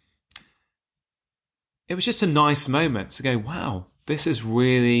 it was just a nice moment to go, wow, this is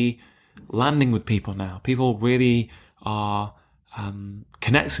really landing with people now. People really are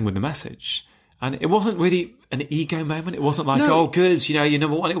connecting with the message. And it wasn't really an ego moment. It wasn't like, oh, good, you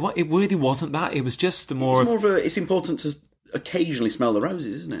number one. It really wasn't that. It was just it's important to occasionally smell the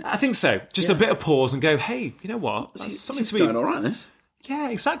roses, isn't it? I think so. Just a bit of pause and go, hey, you know what? That's something to be going all right, this. Yeah,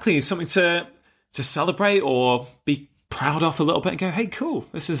 exactly. It's something to celebrate or be proud of a little bit and go, hey, cool.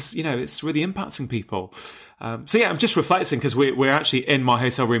 This is, it's really impacting people. So yeah, I'm just reflecting because we're actually in my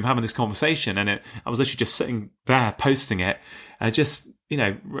hotel room having this conversation, and I was literally just sitting there posting it, and just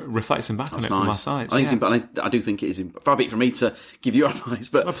reflecting back on it from my side. So, I do think it is far be it for me to give you advice,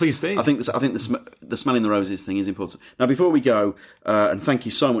 but please do. I think the smelling the roses thing is important. Now, before we go, and thank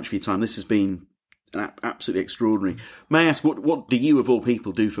you so much for your time. This has been absolutely extraordinary. May I ask, what do you of all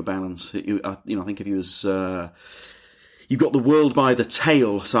people do for balance? I think of you as you've got the world by the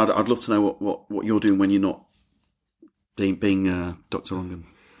tail. So I'd love to know what you're doing when you're not being Dr. Rangan.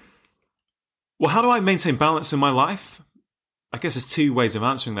 Well, how do I maintain balance in my life? I guess there's 2 ways of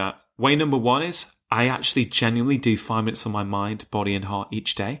answering that. Way number 1 is I actually genuinely do 5 minutes on my mind, body and heart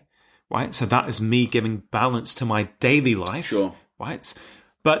each day, right? So that is me giving balance to my daily life, sure, right?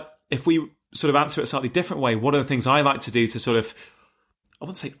 But if we sort of answer it a slightly different way, what are the things I like to do to sort of, I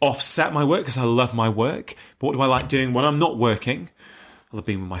wouldn't say offset my work because I love my work, but what do I like doing when I'm not working? I love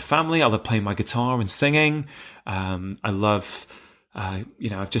being with my family. I love playing my guitar and singing. I love,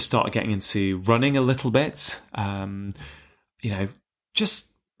 I've just started getting into running a little bit.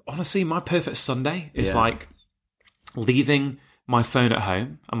 Just honestly, my perfect Sunday is like leaving my phone at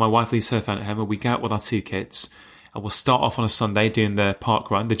home, and my wife leaves her phone at home, and we go out with our 2 kids, and we'll start off on a Sunday doing the park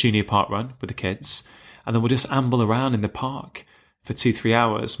run, the junior park run with the kids, and then we'll just amble around in the park for 2-3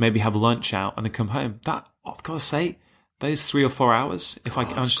 hours, maybe have lunch out, and then come home. That, I've got to say, those 3 or 4 hours, if I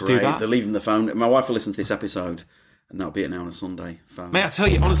manage to do that. They're leaving the phone. My wife will listen to this episode, and that'll be it now on a Sunday. Phone. Mate, I tell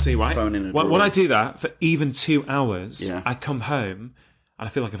you honestly, right? Phone in when I do that for even 2 hours, I come home and I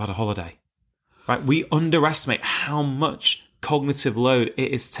feel like I've had a holiday. Right? We underestimate how much cognitive load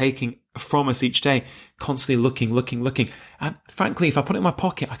it is taking from us each day, constantly looking. And frankly, if I put it in my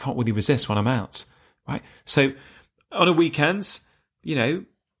pocket, I can't really resist when I'm out. Right? So on a weekends,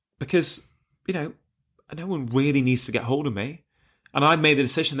 because, no one really needs to get hold of me. And I made the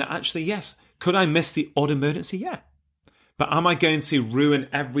decision that actually, yes, could I miss the odd emergency? Yeah. But am I going to ruin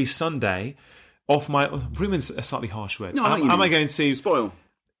every Sunday off my... Ruin's a slightly harsh word. No, am I going to... Spoil.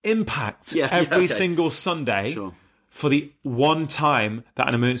 Impact every single Sunday for the one time that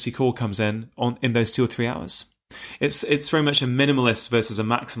an emergency call comes in those 2 or 3 hours? It's very much a minimalist versus a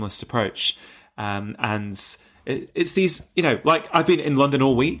maximalist approach. And it's these... like I've been in London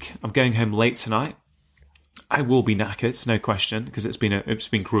all week. I'm going home late tonight. I will be knackered, no question, because it's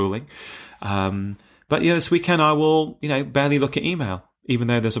been grueling. But this weekend I will, barely look at email, even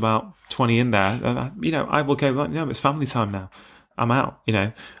though there's about 20 in there. I will go like, no, it's family time now. I'm out.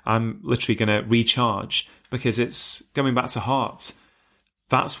 I'm literally going to recharge because it's going back to heart.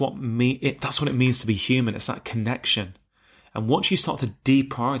 That's what it means to be human. It's that connection. And once you start to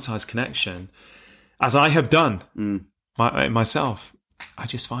deprioritize connection, as I have done myself, I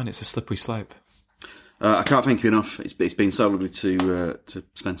just find it's a slippery slope. I can't thank you enough. It's been so lovely to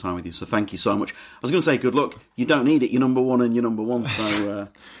spend time with you. So thank you so much. I was going to say good luck. You don't need it. You're number 1 and you're number 1. So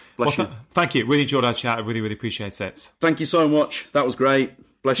bless you. Thank you. Really enjoyed our chat. I really, really appreciate it. Thank you so much. That was great.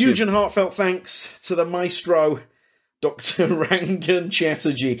 Bless you. Huge and heartfelt thanks to the maestro, Dr. Rangan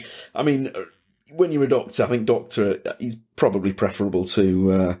Chatterjee. I mean, when you're a doctor, I think doctor is probably preferable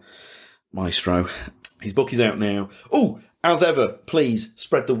to Maestro. His book is out now. Oh, as ever, please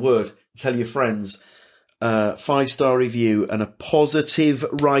spread the word. Tell your friends. 5-star review and a positive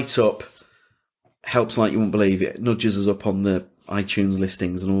write-up helps like you won't believe it. Nudges us up on the iTunes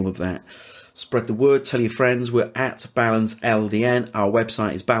listings and all of that. Spread the word. Tell your friends. We're at Balance LDN. Our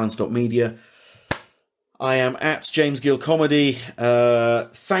website is balance.media. I am at James Gill Comedy.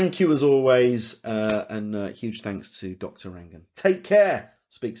 Thank you as always. And huge thanks to Dr. Rangan. Take care.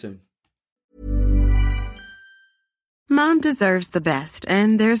 Speak soon. Mom deserves the best,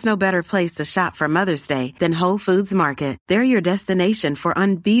 and there's no better place to shop for Mother's Day than Whole Foods Market. They're your destination for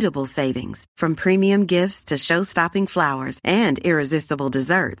unbeatable savings, from premium gifts to show-stopping flowers and irresistible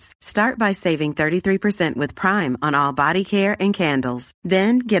desserts. Start by saving 33% with Prime on all body care and candles.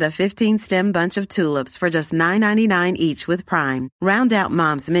 Then get a 15-stem bunch of tulips for just $9.99 each with Prime. Round out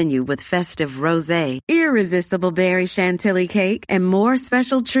Mom's menu with festive rosé, irresistible berry chantilly cake, and more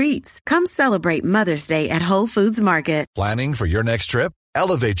special treats. Come celebrate Mother's Day at Whole Foods Market. Planning for your next trip?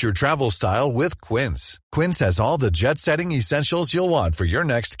 Elevate your travel style with Quince. Quince has all the jet-setting essentials you'll want for your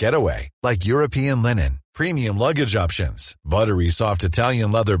next getaway, like European linen, premium luggage options, buttery soft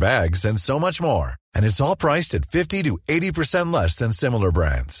Italian leather bags, and so much more. And it's all priced at 50 to 80% less than similar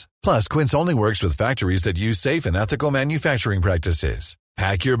brands. Plus, Quince only works with factories that use safe and ethical manufacturing practices.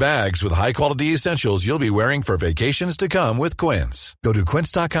 Pack your bags with high-quality essentials you'll be wearing for vacations to come with Quince. Go to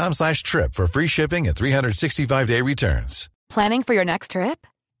quince.com/trip for free shipping and 365-day returns. Planning for your next trip?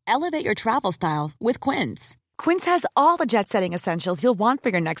 Elevate your travel style with Quince. Quince has all the jet-setting essentials you'll want for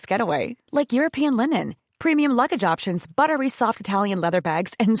your next getaway, like European linen, premium luggage options, buttery soft Italian leather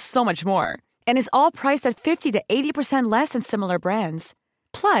bags, and so much more. And is all priced at 50 to 80% less than similar brands.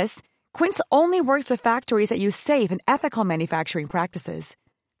 Plus, Quince only works with factories that use safe and ethical manufacturing practices.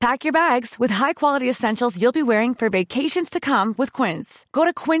 Pack your bags with high-quality essentials you'll be wearing for vacations to come with Quince. Go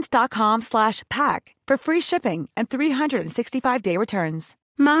to quince.com/pack for free shipping and 365-day returns.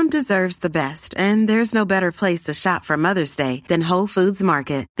 Mom deserves the best, and there's no better place to shop for Mother's Day than Whole Foods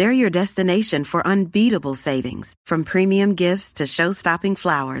Market. They're your destination for unbeatable savings, from premium gifts to show-stopping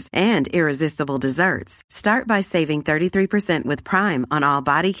flowers and irresistible desserts. Start by saving 33% with Prime on all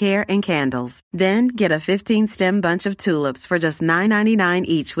body care and candles. Then get a 15-stem bunch of tulips for just $9.99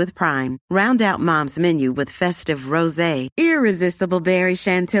 each with Prime. Round out Mom's menu with festive rosé, irresistible berry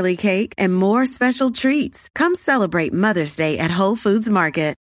chantilly cake, and more special treats. Come celebrate Mother's Day at Whole Foods Market.